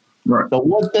relationship. Right. The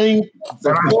one thing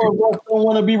the four of us don't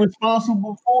want to be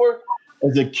responsible for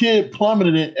is a kid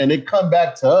plummeting it and it come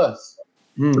back to us.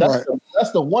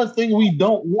 That's the one thing we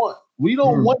don't want. We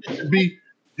don't want it to be,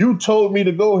 you told me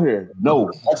to go here.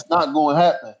 No, that's not going to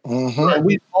happen. And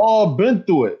we've all been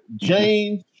through it.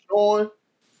 James, Sean,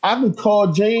 I can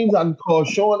call James, I can call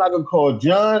Sean, I can call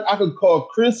John, I can call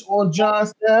Chris on John's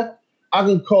staff, I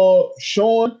can call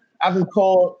Sean, I can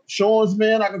call Sean's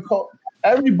man, I can call,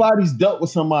 everybody's dealt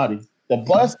with somebody. The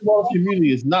basketball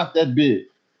community is not that big.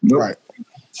 Right.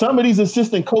 Some of these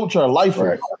assistant coaches are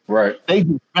lifers. Right. They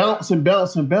just bounce and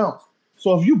bounce and bounce.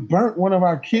 So if you burnt one of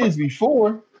our kids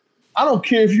before, I don't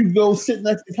care if you go sit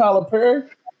next to Kyler Perry.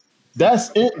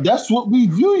 That's it. That's what we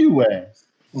view you as.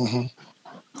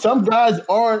 Some guys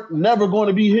aren't never going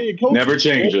to be head coaches. Never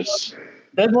changes.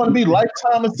 They're going to be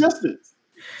lifetime assistants.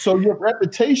 So your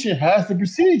reputation has to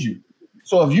precede you.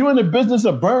 So if you're in the business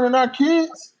of burning our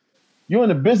kids, you're in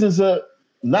the business of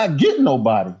not getting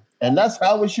nobody. And that's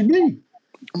how it should be.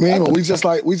 I mean, we just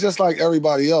like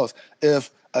everybody else. If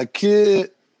a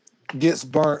kid gets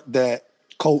burnt that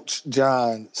Coach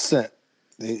John sent,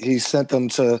 he sent them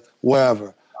to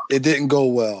wherever, it didn't go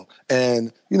well.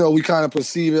 And, we kind of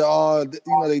perceive it,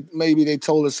 maybe they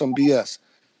told us some BS.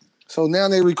 So now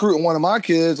they recruiting one of my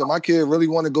kids, and my kid really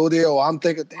want to go there, or I'm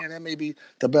thinking, damn, that may be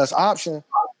the best option.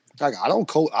 Like, I don't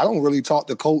really talk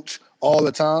to Coach all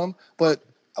the time, but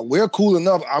we're cool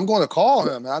enough. I'm going to call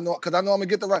him. Because I know I'm going to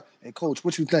get the right. Hey, Coach,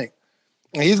 what you think?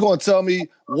 And he's going to tell me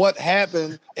what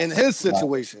happened in his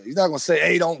situation. He's not going to say,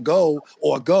 hey, don't go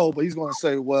or go, but he's going to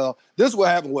say, well, this is what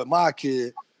happened with my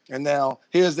kid. And now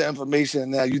here's the information.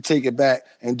 And now you take it back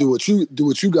and do what you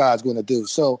guys going to do.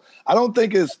 So I don't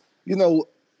think it's, that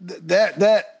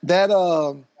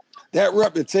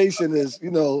reputation is,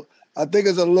 I think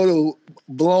it's a little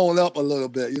blown up a little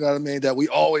bit. You know what I mean? That we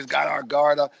always got our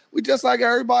guard up. We just like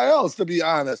everybody else, to be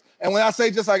honest. And when I say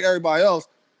just like everybody else,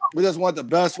 we just want the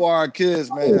best for our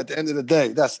kids, man, at the end of the day.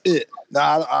 That's it.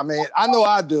 Now, I mean, I know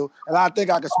I do, and I think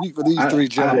I can speak for these three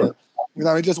gentlemen.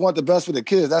 We just want the best for the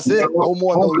kids. That's it. No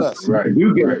more, no less. Right.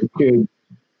 You get the kids.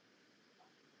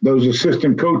 Those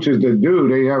assistant coaches that do,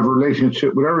 they have a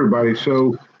relationship with everybody.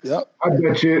 So I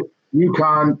bet you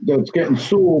UConn that's getting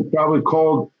sued probably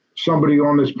called somebody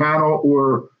on this panel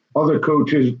or other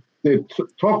coaches that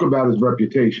talk about his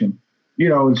reputation,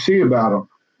 and see about him.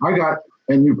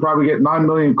 And you probably get 9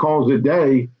 million calls a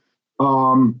day,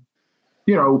 during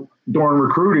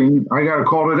recruiting. I got a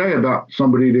call today about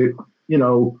somebody that,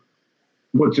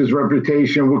 what's his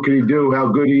reputation, what can he do, how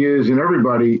good he is, and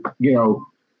everybody, you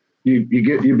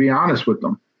be honest with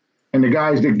them. And the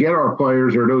guys that get our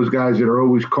players are those guys that are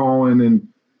always calling, and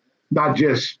not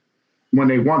just when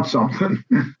they want something.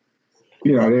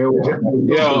 They always.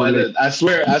 I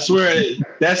swear, that's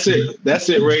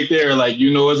it right there. Like,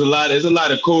 there's a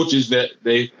lot of coaches that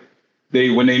they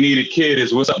when they need a kid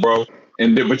is, what's up, bro?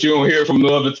 But you don't hear from no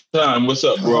other time. What's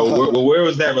up, bro? Where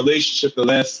was that relationship the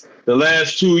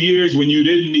last 2 years when you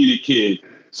didn't need a kid?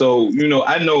 So,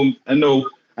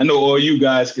 I know all you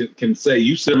guys can say,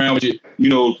 you sit around with the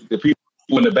people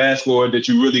in the basketball that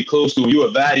you're really close to, and you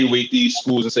evaluate these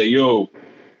schools and say, yo,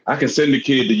 I can send the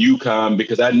kid to UConn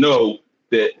because I know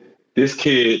that this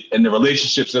kid and the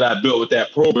relationships that I built with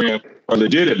that program are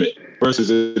legitimate, versus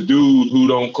a dude who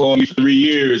don't call me for 3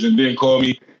 years and then call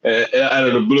me out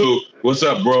of the blue. What's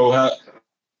up, bro? I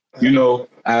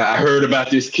heard about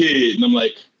this kid, and I'm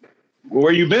like, well,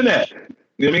 where you been at?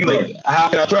 You know what I mean? Like, how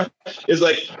can I trust? It's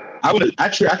like,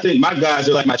 I think my guys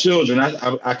are like my children.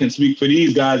 I can speak for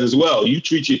these guys as well. You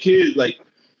treat your kids like,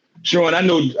 Sean, I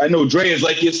know Dre is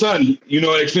like your son,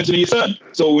 an extension of your son.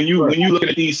 So when you looking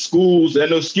at these schools, I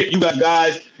know Skip, you got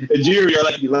guys at Jerry are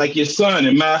like your son.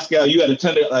 In Moscow, you got a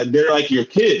ton of, they're like your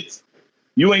kids.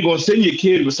 You ain't gonna send your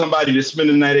kid with somebody to spend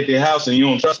the night at their house and you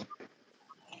don't trust them.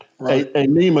 Right. Hey,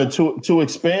 Nima, to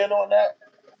expand on that,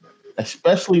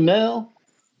 especially now,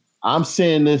 I'm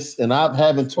saying this, and I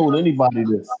haven't told anybody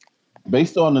this.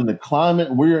 Based on the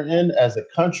climate we're in as a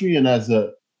country and as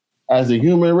a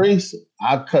human race,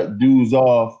 I cut dudes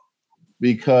off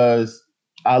because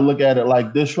I look at it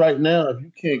like this right now. If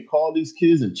you can't call these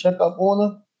kids and check up on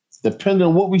them, depending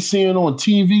on what we're seeing on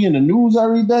TV and the news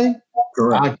every day,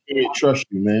 correct, I can't trust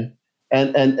you, man.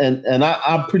 And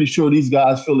I'm pretty sure these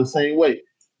guys feel the same way.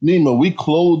 Nima, we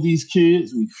clothe these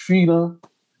kids, we feed them.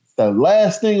 The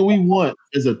last thing we want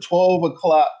is a 12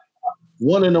 o'clock,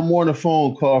 1 a.m.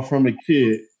 phone call from a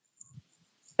kid.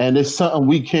 And it's something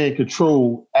we can't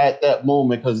control at that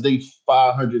moment because they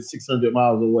 500, 600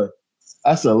 miles away.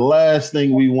 That's the last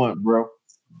thing we want, bro.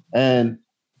 And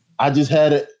I just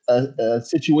had a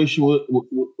situation with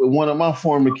one of my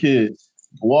former kids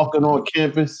walking on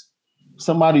campus.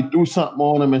 somebody threw something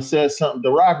on him and said something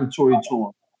derogatory to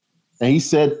him. And he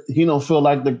said he don't feel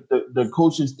like the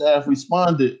coaching staff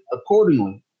responded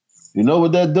accordingly. You know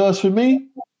what that does for me?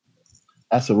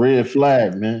 That's a red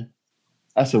flag, man.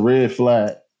 That's a red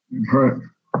flag. Right.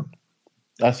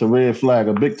 That's a red flag,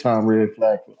 a big time red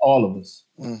flag for all of us.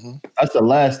 Mm-hmm. That's the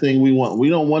last thing we want. We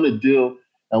don't want to deal,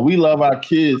 and we love our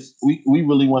kids. We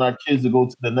really want our kids to go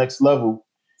to the next level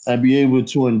and be able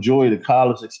to enjoy the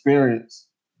college experience.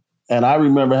 And I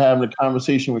remember having a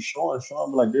conversation with Sean.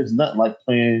 Sean was like, there's nothing like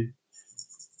playing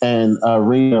an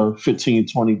arena of 15,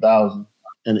 20,000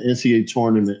 in an NCAA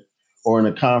tournament or in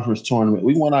a conference tournament.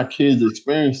 We want our kids to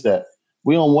experience that.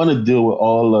 We don't want to deal with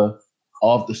all the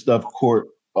off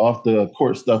the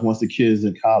court stuff once the kids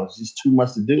in college. It's too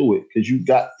much to deal with because you've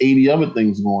got 80 other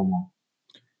things going on.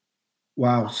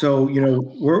 Wow. So,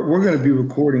 we're going to be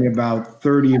recording about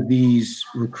 30 of these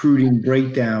recruiting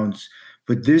breakdowns,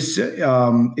 but this is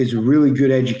a really good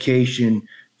education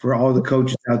for all the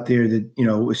coaches out there that,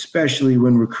 especially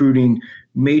when recruiting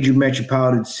major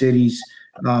metropolitan cities,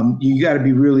 you got to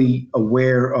be really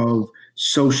aware of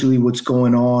socially what's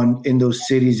going on in those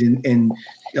cities and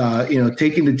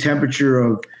taking the temperature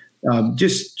of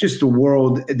just the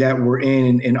world that we're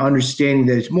in and understanding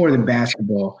that it's more than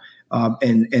basketball.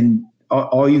 And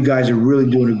all you guys are really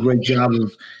doing a great job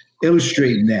of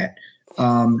illustrating that.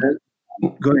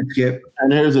 Go ahead, Skip.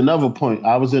 And here's another point.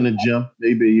 I was in a gym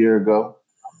maybe a year ago.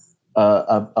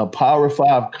 A Power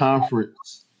 5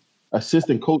 conference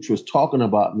assistant coach was talking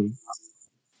about me,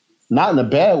 not in a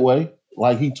bad way.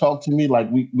 Like he talked to me like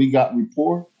we got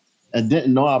rapport and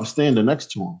didn't know I was standing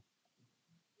next to him.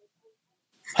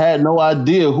 Had no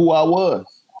idea who I was.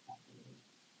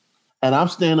 And I'm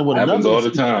standing with happens another. All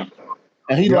the time.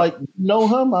 And he like, know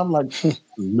him? I'm like,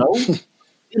 no.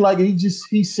 He like,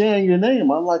 he's saying your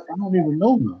name. I'm like, I don't even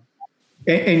know him.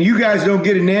 And you guys don't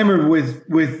get enamored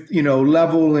with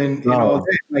level and all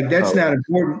that. Like that's not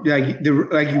important.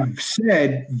 Like you've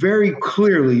said very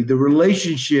clearly, the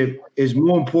relationship is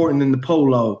more important than the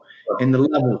polo and the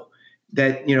level.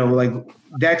 That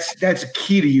that's a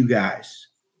key to you guys.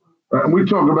 And we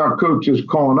talk about coaches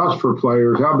calling us for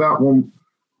players. How about when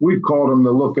we call them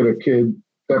to look at a kid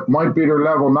that might be their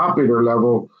level, not be their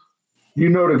level?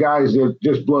 The guys that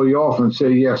just blow you off and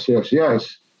say yes, yes,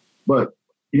 yes. But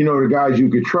the guys you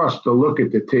could trust to look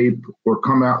at the tape or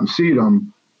come out and see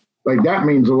them. Like that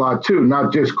means a lot too,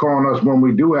 not just calling us when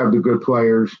we do have the good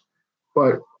players,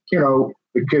 but,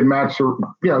 the kid Matt's,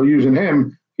 using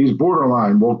him, he's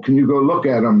borderline. Well, can you go look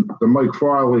at him? The Mike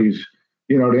Farley's,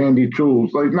 the Andy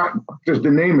Tools, like not just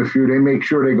to name a few, they make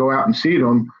sure they go out and see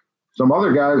them. Some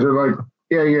other guys are like,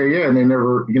 yeah. And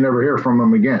you never hear from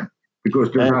them again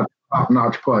because they're not a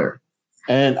top-notch player.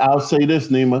 And I'll say this,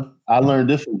 Nima, I learned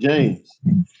this from James.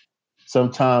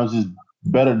 Sometimes it's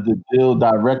better to deal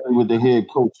directly with the head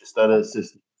coach instead of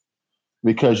assistant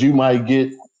because you might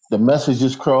get the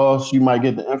messages crossed, you might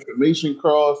get the information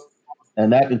crossed,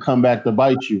 and that can come back to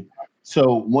bite you.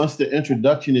 So once the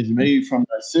introduction is made from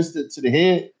the assistant to the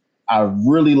head, I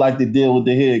really like to deal with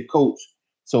the head coach.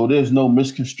 So there's no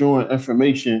misconstruing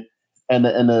information and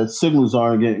the signals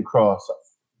aren't getting crossed.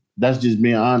 That's just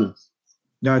being honest.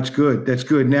 No, it's good. That's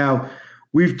good. Now,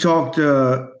 we've talked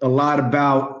a lot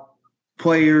about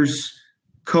players,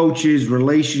 coaches,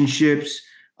 relationships.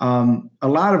 A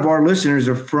lot of our listeners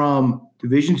are from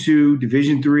Division II,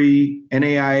 Division III,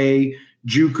 NAIA,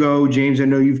 JUCO. James, I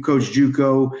know you've coached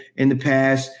JUCO in the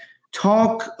past.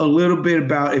 Talk a little bit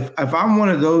about if I'm one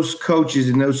of those coaches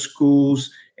in those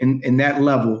schools and that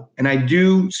level, and I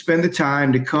do spend the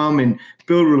time to come and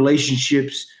build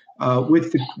relationships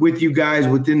with you guys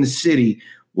within the city.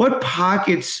 What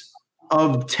pockets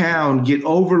of town get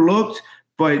overlooked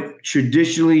but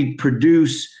traditionally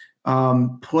produce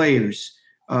players?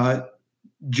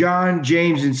 John,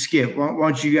 James, and Skip, why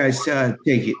don't you guys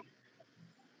take it?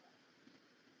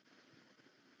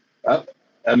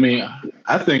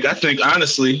 I think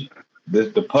honestly,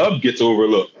 the pub gets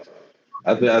overlooked.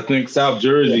 I think South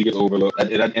Jersey gets overlooked,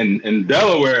 and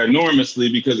Delaware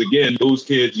enormously because again, those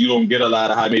kids you don't get a lot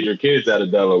of high major kids out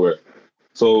of Delaware.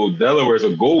 So Delaware is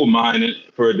a gold mine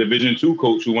for a Division II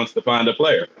coach who wants to find a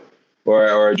player,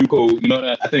 or a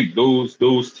JUCO. I think those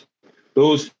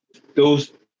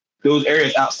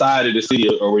areas outside of the city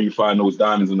are where you find those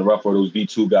diamonds in the rough or those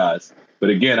D2 guys. But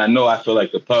again, I feel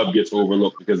like the pub gets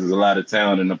overlooked because there's a lot of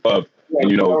talent in the pub,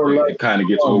 and it kind of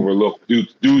gets overlooked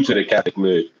due to the Catholic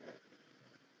League.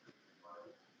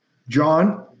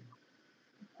 John?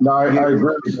 No, I agree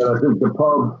with that. I think the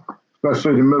pub,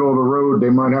 especially the middle of the road, they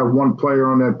might have one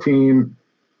player on that team,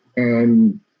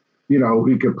 and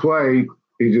he could play.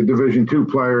 He's a Division II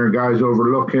player, and guys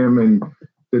overlook him, and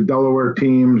the Delaware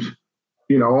teams,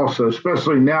 also,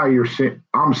 especially now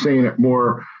I'm seeing it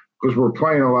more because we're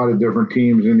playing a lot of different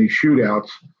teams in these shootouts.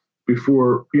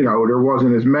 Before, there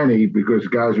wasn't as many because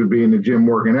guys would be in the gym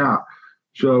working out.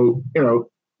 So,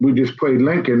 we just played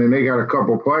Lincoln and they got a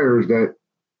couple players that,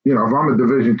 if I'm a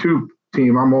Division II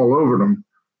team, I'm all over them,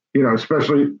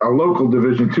 especially a local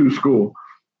Division II school.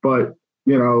 But,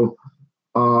 they'll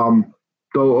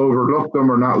overlook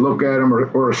them or not look at them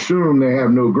or assume they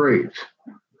have no grades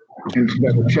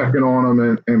instead of checking on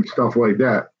them and stuff like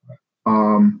that.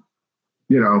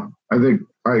 I think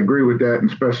I agree with that, and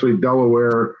especially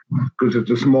Delaware, because it's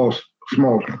a small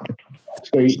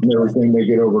state and everything, they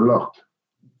get overlooked.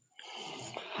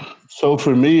 So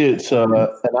for me, it's and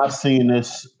I've seen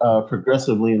this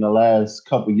progressively in the last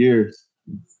couple of years.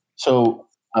 So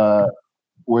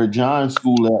where John's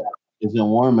school at is in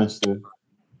Warminster,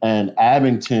 and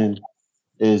Abington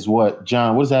is what,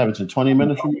 John? What is Abington? 20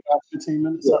 minutes from you guys? 15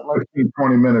 minutes? Yeah, like 15,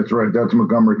 20 minutes, right? That's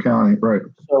Montgomery County, right?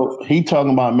 So he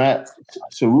talking about Matt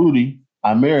Cerruti.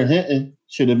 Amir Hinton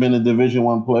should have been a Division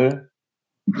I player.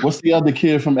 What's the other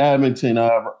kid from Abington?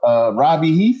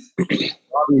 Robbie Heath?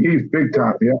 Robbie Heath, big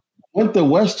time, yeah. Went to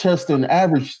Westchester and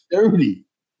averaged 30.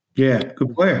 Yeah,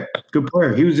 good player. Good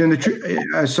player. He was in the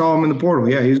I saw him in the portal.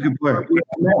 Yeah, he was a good player.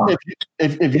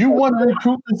 If you want to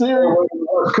recruit this area,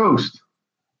 West Coast.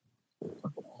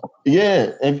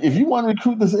 Yeah, if you want to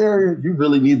recruit this area, you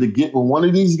really need to get with one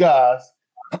of these guys,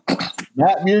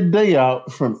 map your day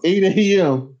out from 8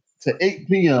 a.m. to 8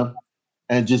 p.m.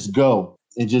 and just go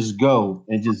and just go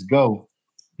and just go.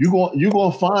 You're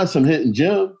gonna find some hidden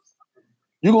gems.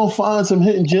 You're gonna find some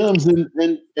hidden gems in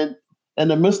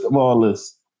the midst of all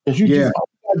this. If you just all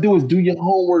you gotta do is do your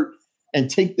homework and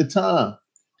take the time.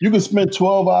 You can spend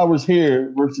 12 hours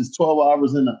here versus 12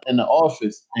 hours in the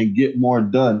office and get more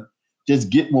done. Just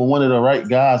get with one of the right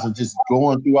guys and just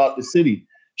going throughout the city.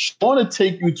 I want to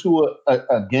take you to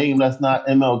a game that's not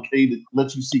MLK to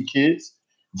let you see kids.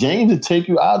 James will take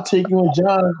you. I'll take you and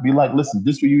John. Be like, listen,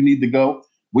 this is where you need to go.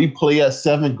 We play at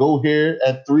 7, go here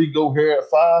at 3, go here at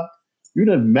 5. You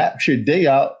done mapped your day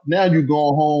out. Now you're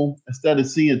going home. Instead of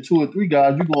seeing 2 or 3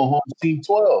 guys, you're going home seeing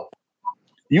 12.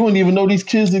 You wouldn't even know these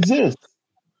kids exist.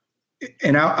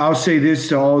 And I'll say this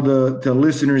to all the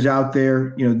listeners out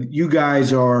there. You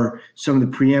guys are some of the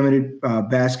preeminent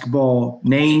basketball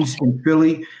names in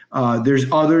Philly.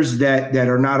 There's others that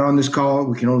are not on this call.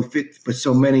 We can only fit but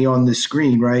so many on the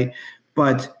screen, right?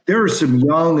 But there are some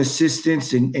young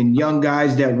assistants and young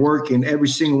guys that work in every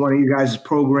single one of you guys'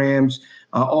 programs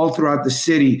all throughout the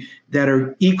city that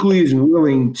are equally as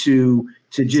willing to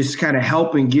just kind of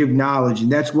help and give knowledge.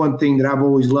 And that's one thing that I've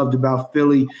always loved about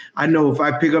Philly. I know if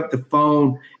I pick up the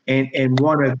phone and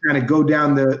want to kind of go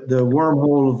down the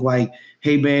wormhole of like,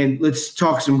 hey, man, let's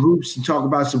talk some hoops and talk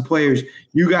about some players,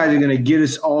 you guys are going to get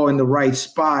us all in the right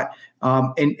spot.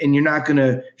 And you're not going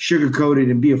to sugarcoat it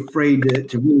and be afraid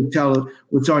to really tell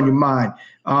what's on your mind.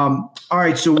 All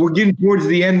right, so we're getting towards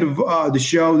the end of the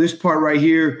show. This part right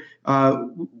here,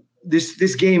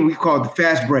 this game we call it the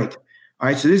fast break. All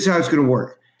right, so this is how it's going to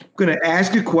work. I'm going to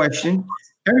ask a question.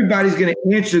 Everybody's going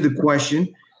to answer the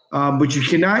question, but you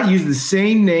cannot use the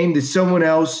same name that someone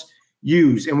else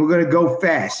used. And we're going to go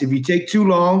fast. If you take too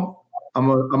long, I'm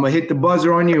gonna hit the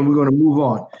buzzer on you, and we're going to move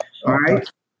on. All right?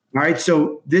 All right,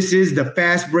 so this is the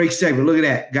fast break segment. Look at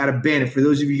that. Got a banner for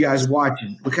those of you guys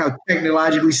watching. Look how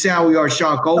technologically sound we are,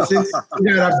 Sean Colson.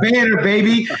 We got a banner,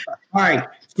 baby. All right,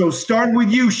 so starting with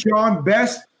you, Sean,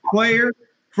 best player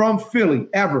from Philly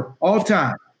ever, all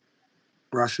time.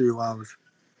 Rasheed Wallace.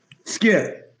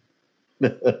 Skip.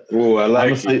 Oh, I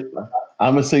like it.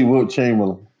 I'm gonna say Wilt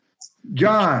Chamberlain.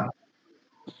 John.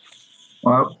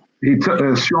 Well,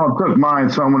 Sean took mine,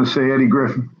 so I'm going to say Eddie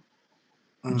Griffin.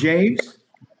 James.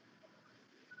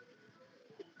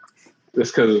 That's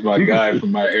because it's my guy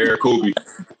from my era, Kobe.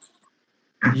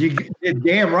 You're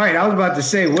damn right. I was about to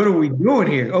say, what are we doing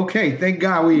here? Okay, thank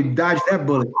God we dodged that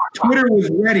bullet. Twitter was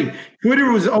ready.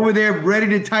 Twitter was over there ready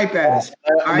to type at us.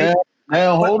 All right?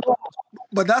 Now hold on.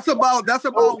 But that's about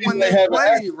when they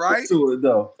played, right? To it,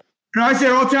 though. No, I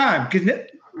said all time.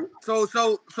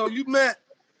 So you meant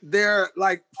they're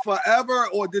like forever,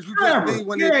 or did you just mean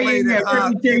when they played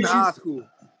in high school?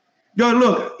 No,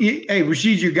 look, hey,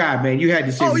 Rasheed's your guy, man. You had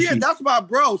to say Rasheed. Yeah, that's my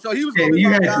bro. So he was going to be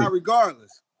my guy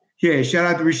regardless. Yeah, shout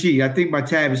out to Rasheed. I think my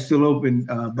tab is still open,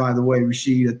 by the way,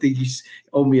 Rasheed. I think he's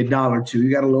owed me $1 or $2. You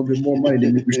got a little bit more money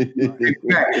than me.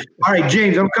 All right,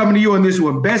 James, I'm coming to you on this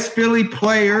one. Best Philly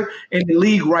player in the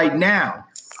league right now.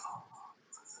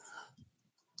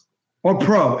 Or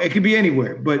pro. It could be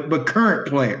anywhere, but current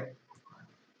player.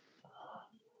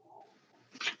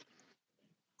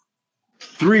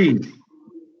 3,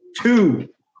 2,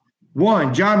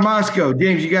 1. John Moscow.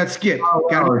 James, you got Skip.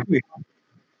 Got it quick.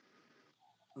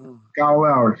 Kyle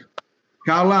Lowry.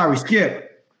 Kyle Lowry.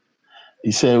 Skip.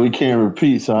 He said we can't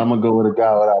repeat, so I'm gonna go with a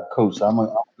guy without coach. I'm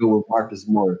gonna go with Marcus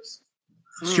Morris.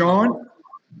 Sean.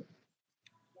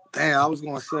 Damn, I was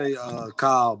gonna say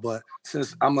Kyle, but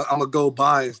since I'm gonna go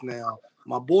biased now,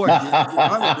 my boy.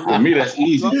 For me, that's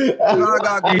easy. I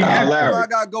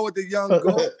gotta go with the young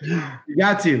goat.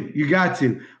 You got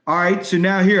to. All right. So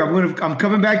now here I'm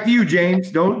coming back to you, James.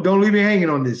 Don't leave me hanging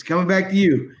on this. Coming back to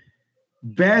you.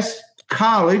 Best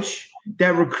college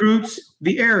that recruits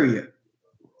the area.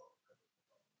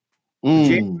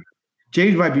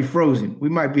 James might be frozen. We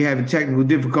might be having technical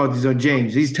difficulties on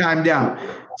James. He's timed out.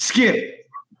 Skip.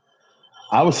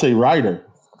 I would say Ryder.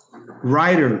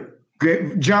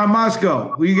 Great. John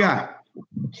Moscow, who you got?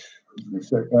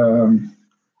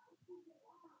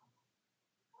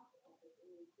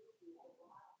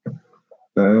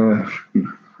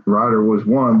 Ryder was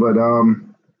one, but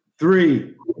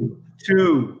 3,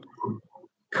 2,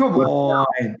 come on.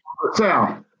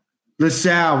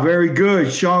 LaSalle, very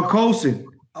good. Sean Colson.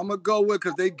 I'm gonna go with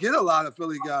because they get a lot of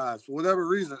Philly guys for whatever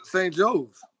reason. St.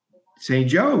 Joe's. St.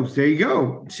 Joe's, there you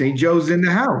go. St. Joe's in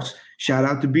the house. Shout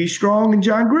out to B Strong and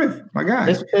John Griff, my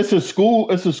guys. It's a school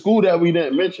that we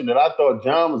didn't mention that I thought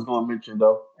John was going to mention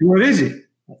though. What is it?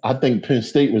 I think Penn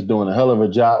State was doing a hell of a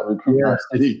job recruiting our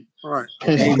city. All right.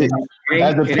 As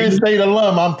a Penn State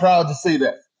alum, I'm proud to say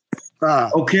that.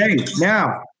 Okay,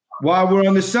 now while we're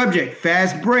on the subject,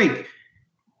 fast break.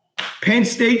 Penn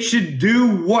State should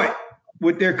do what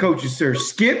with their coaches, sir?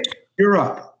 Skip, you're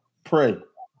up. Pray.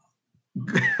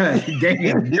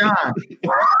 Damn, John.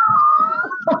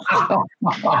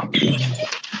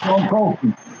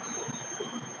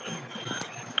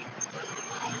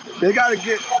 They got to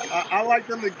get. I like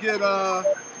them to get.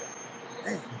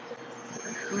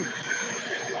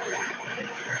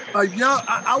 Young.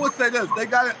 I would say this. They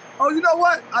got it. Oh, you know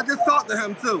what? I just talked to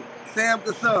him too. Sam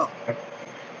Cassell.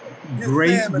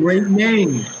 Great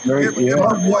name. Get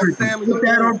my boy Sammy. Put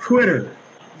that on Twitter.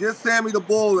 Get Sammy the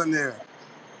Bull in there.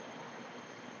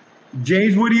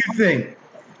 James, what do you think?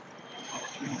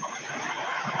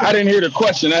 I didn't hear the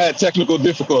question. I had technical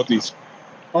difficulties.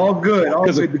 All good.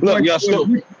 Look, y'all stole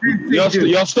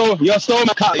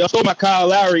my Kyle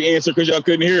Lowry answer because y'all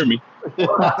couldn't hear me.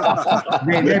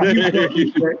 Man, that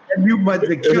mute button's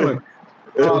a killer.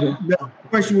 The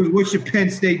question was, what should Penn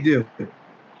State do?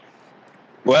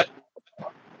 What?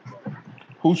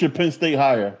 Who should Penn State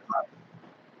hire?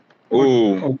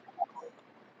 Ooh.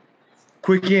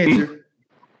 Quick answer.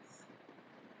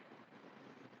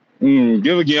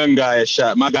 Give a young guy a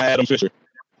shot. My guy, Adam Fisher.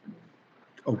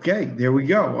 Okay, there we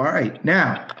go. All right.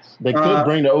 Now. They could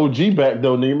bring the OG back,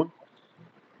 though, Nima.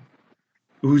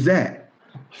 Who's that?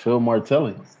 Phil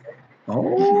Martelli.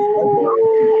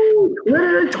 Oh,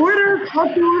 Twitter.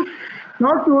 Talk to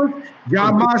us.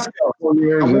 John Moscow.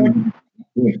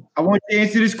 I want you to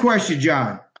answer this question,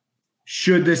 John.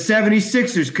 Should the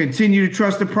 76ers continue to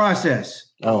trust the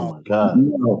process? Oh, my God.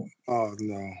 No. Oh,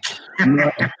 no.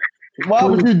 Why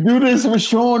would you do this with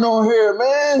Sean on here,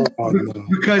 man? Oh, no.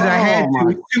 Because I had to.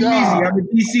 It's too easy. I'm a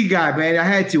DC guy, man. I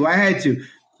had to.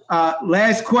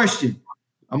 Last question.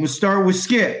 I'm going to start with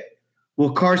Skip.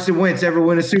 Will Carson Wentz ever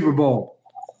win a Super Bowl?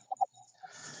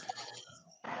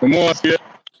 Come on, Skip.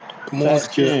 Come on,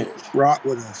 Skip. Rock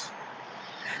with us.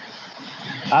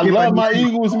 I love my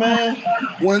Eagles, man.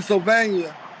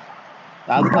 Pennsylvania.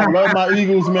 I love my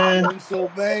Eagles, man.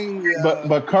 Pennsylvania.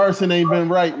 But Carson ain't been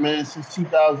right, man, since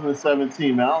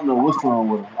 2017, man. I don't know what's wrong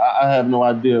with him. I have no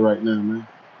idea right now, man.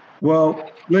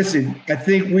 Well, listen, I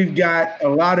think we've got a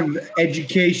lot of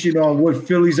education on what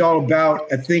Philly's all about.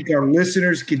 I think our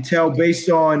listeners can tell based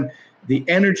on the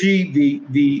energy,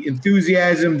 the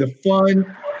enthusiasm, the fun.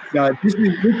 This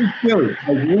is Philly.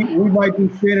 Like we might be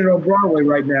standing on Broadway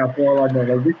right now for all I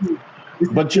know. Like this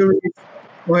is Philly.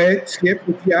 Go ahead, Skip.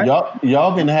 What you got?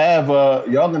 Y'all can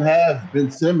have Ben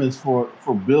Simmons for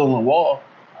Bill and Wall.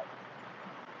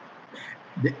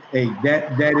 Hey,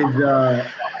 that is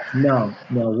no,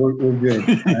 we're good.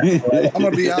 I'm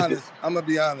gonna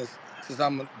be honest. Since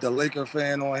I'm the Laker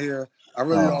fan on here, I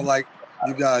really don't like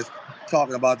you guys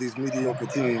talking about these mediocre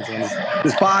teams on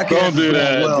this podcast. Don't do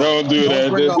that.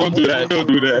 Don't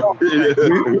do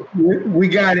that. We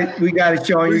got it,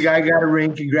 Sean. You guys got a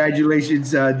ring.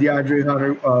 Congratulations, DeAndre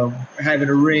Hunter, having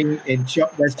a ring, and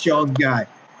that's Sean's guy.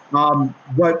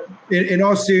 But in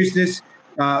all seriousness,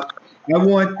 I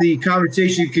want the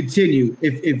conversation to continue.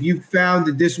 If you found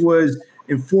that this was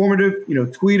informative,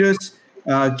 tweet us,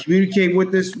 communicate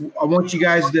with us. I want you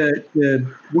guys to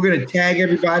we're going to tag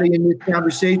everybody in this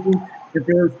conversation. If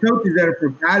there's coaches that are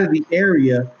from out of the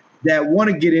area that want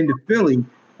to get into Philly,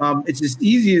 it's as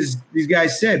easy as these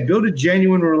guys said. Build a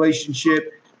genuine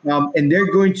relationship, and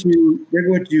they're going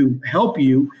to help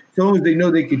you so long as they know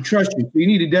they can trust you. So you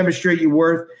need to demonstrate your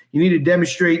worth. You need to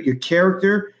demonstrate your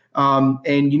character,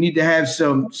 and you need to have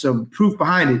some proof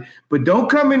behind it. But don't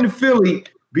come into Philly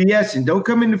BSing. Don't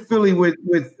come into Philly with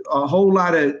a whole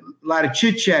lot of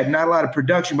chit chat, not a lot of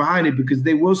production behind it, because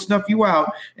they will snuff you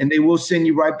out and they will send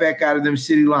you right back out of them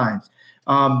city lines.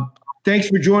 Thanks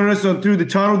for joining us on Through the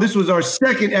Tunnel. This was our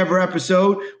second ever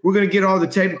episode. We're going to get all the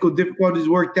technical difficulties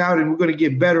worked out, and we're going to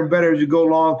get better and better as we go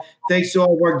along. Thanks to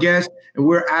all of our guests, and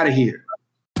we're out of here.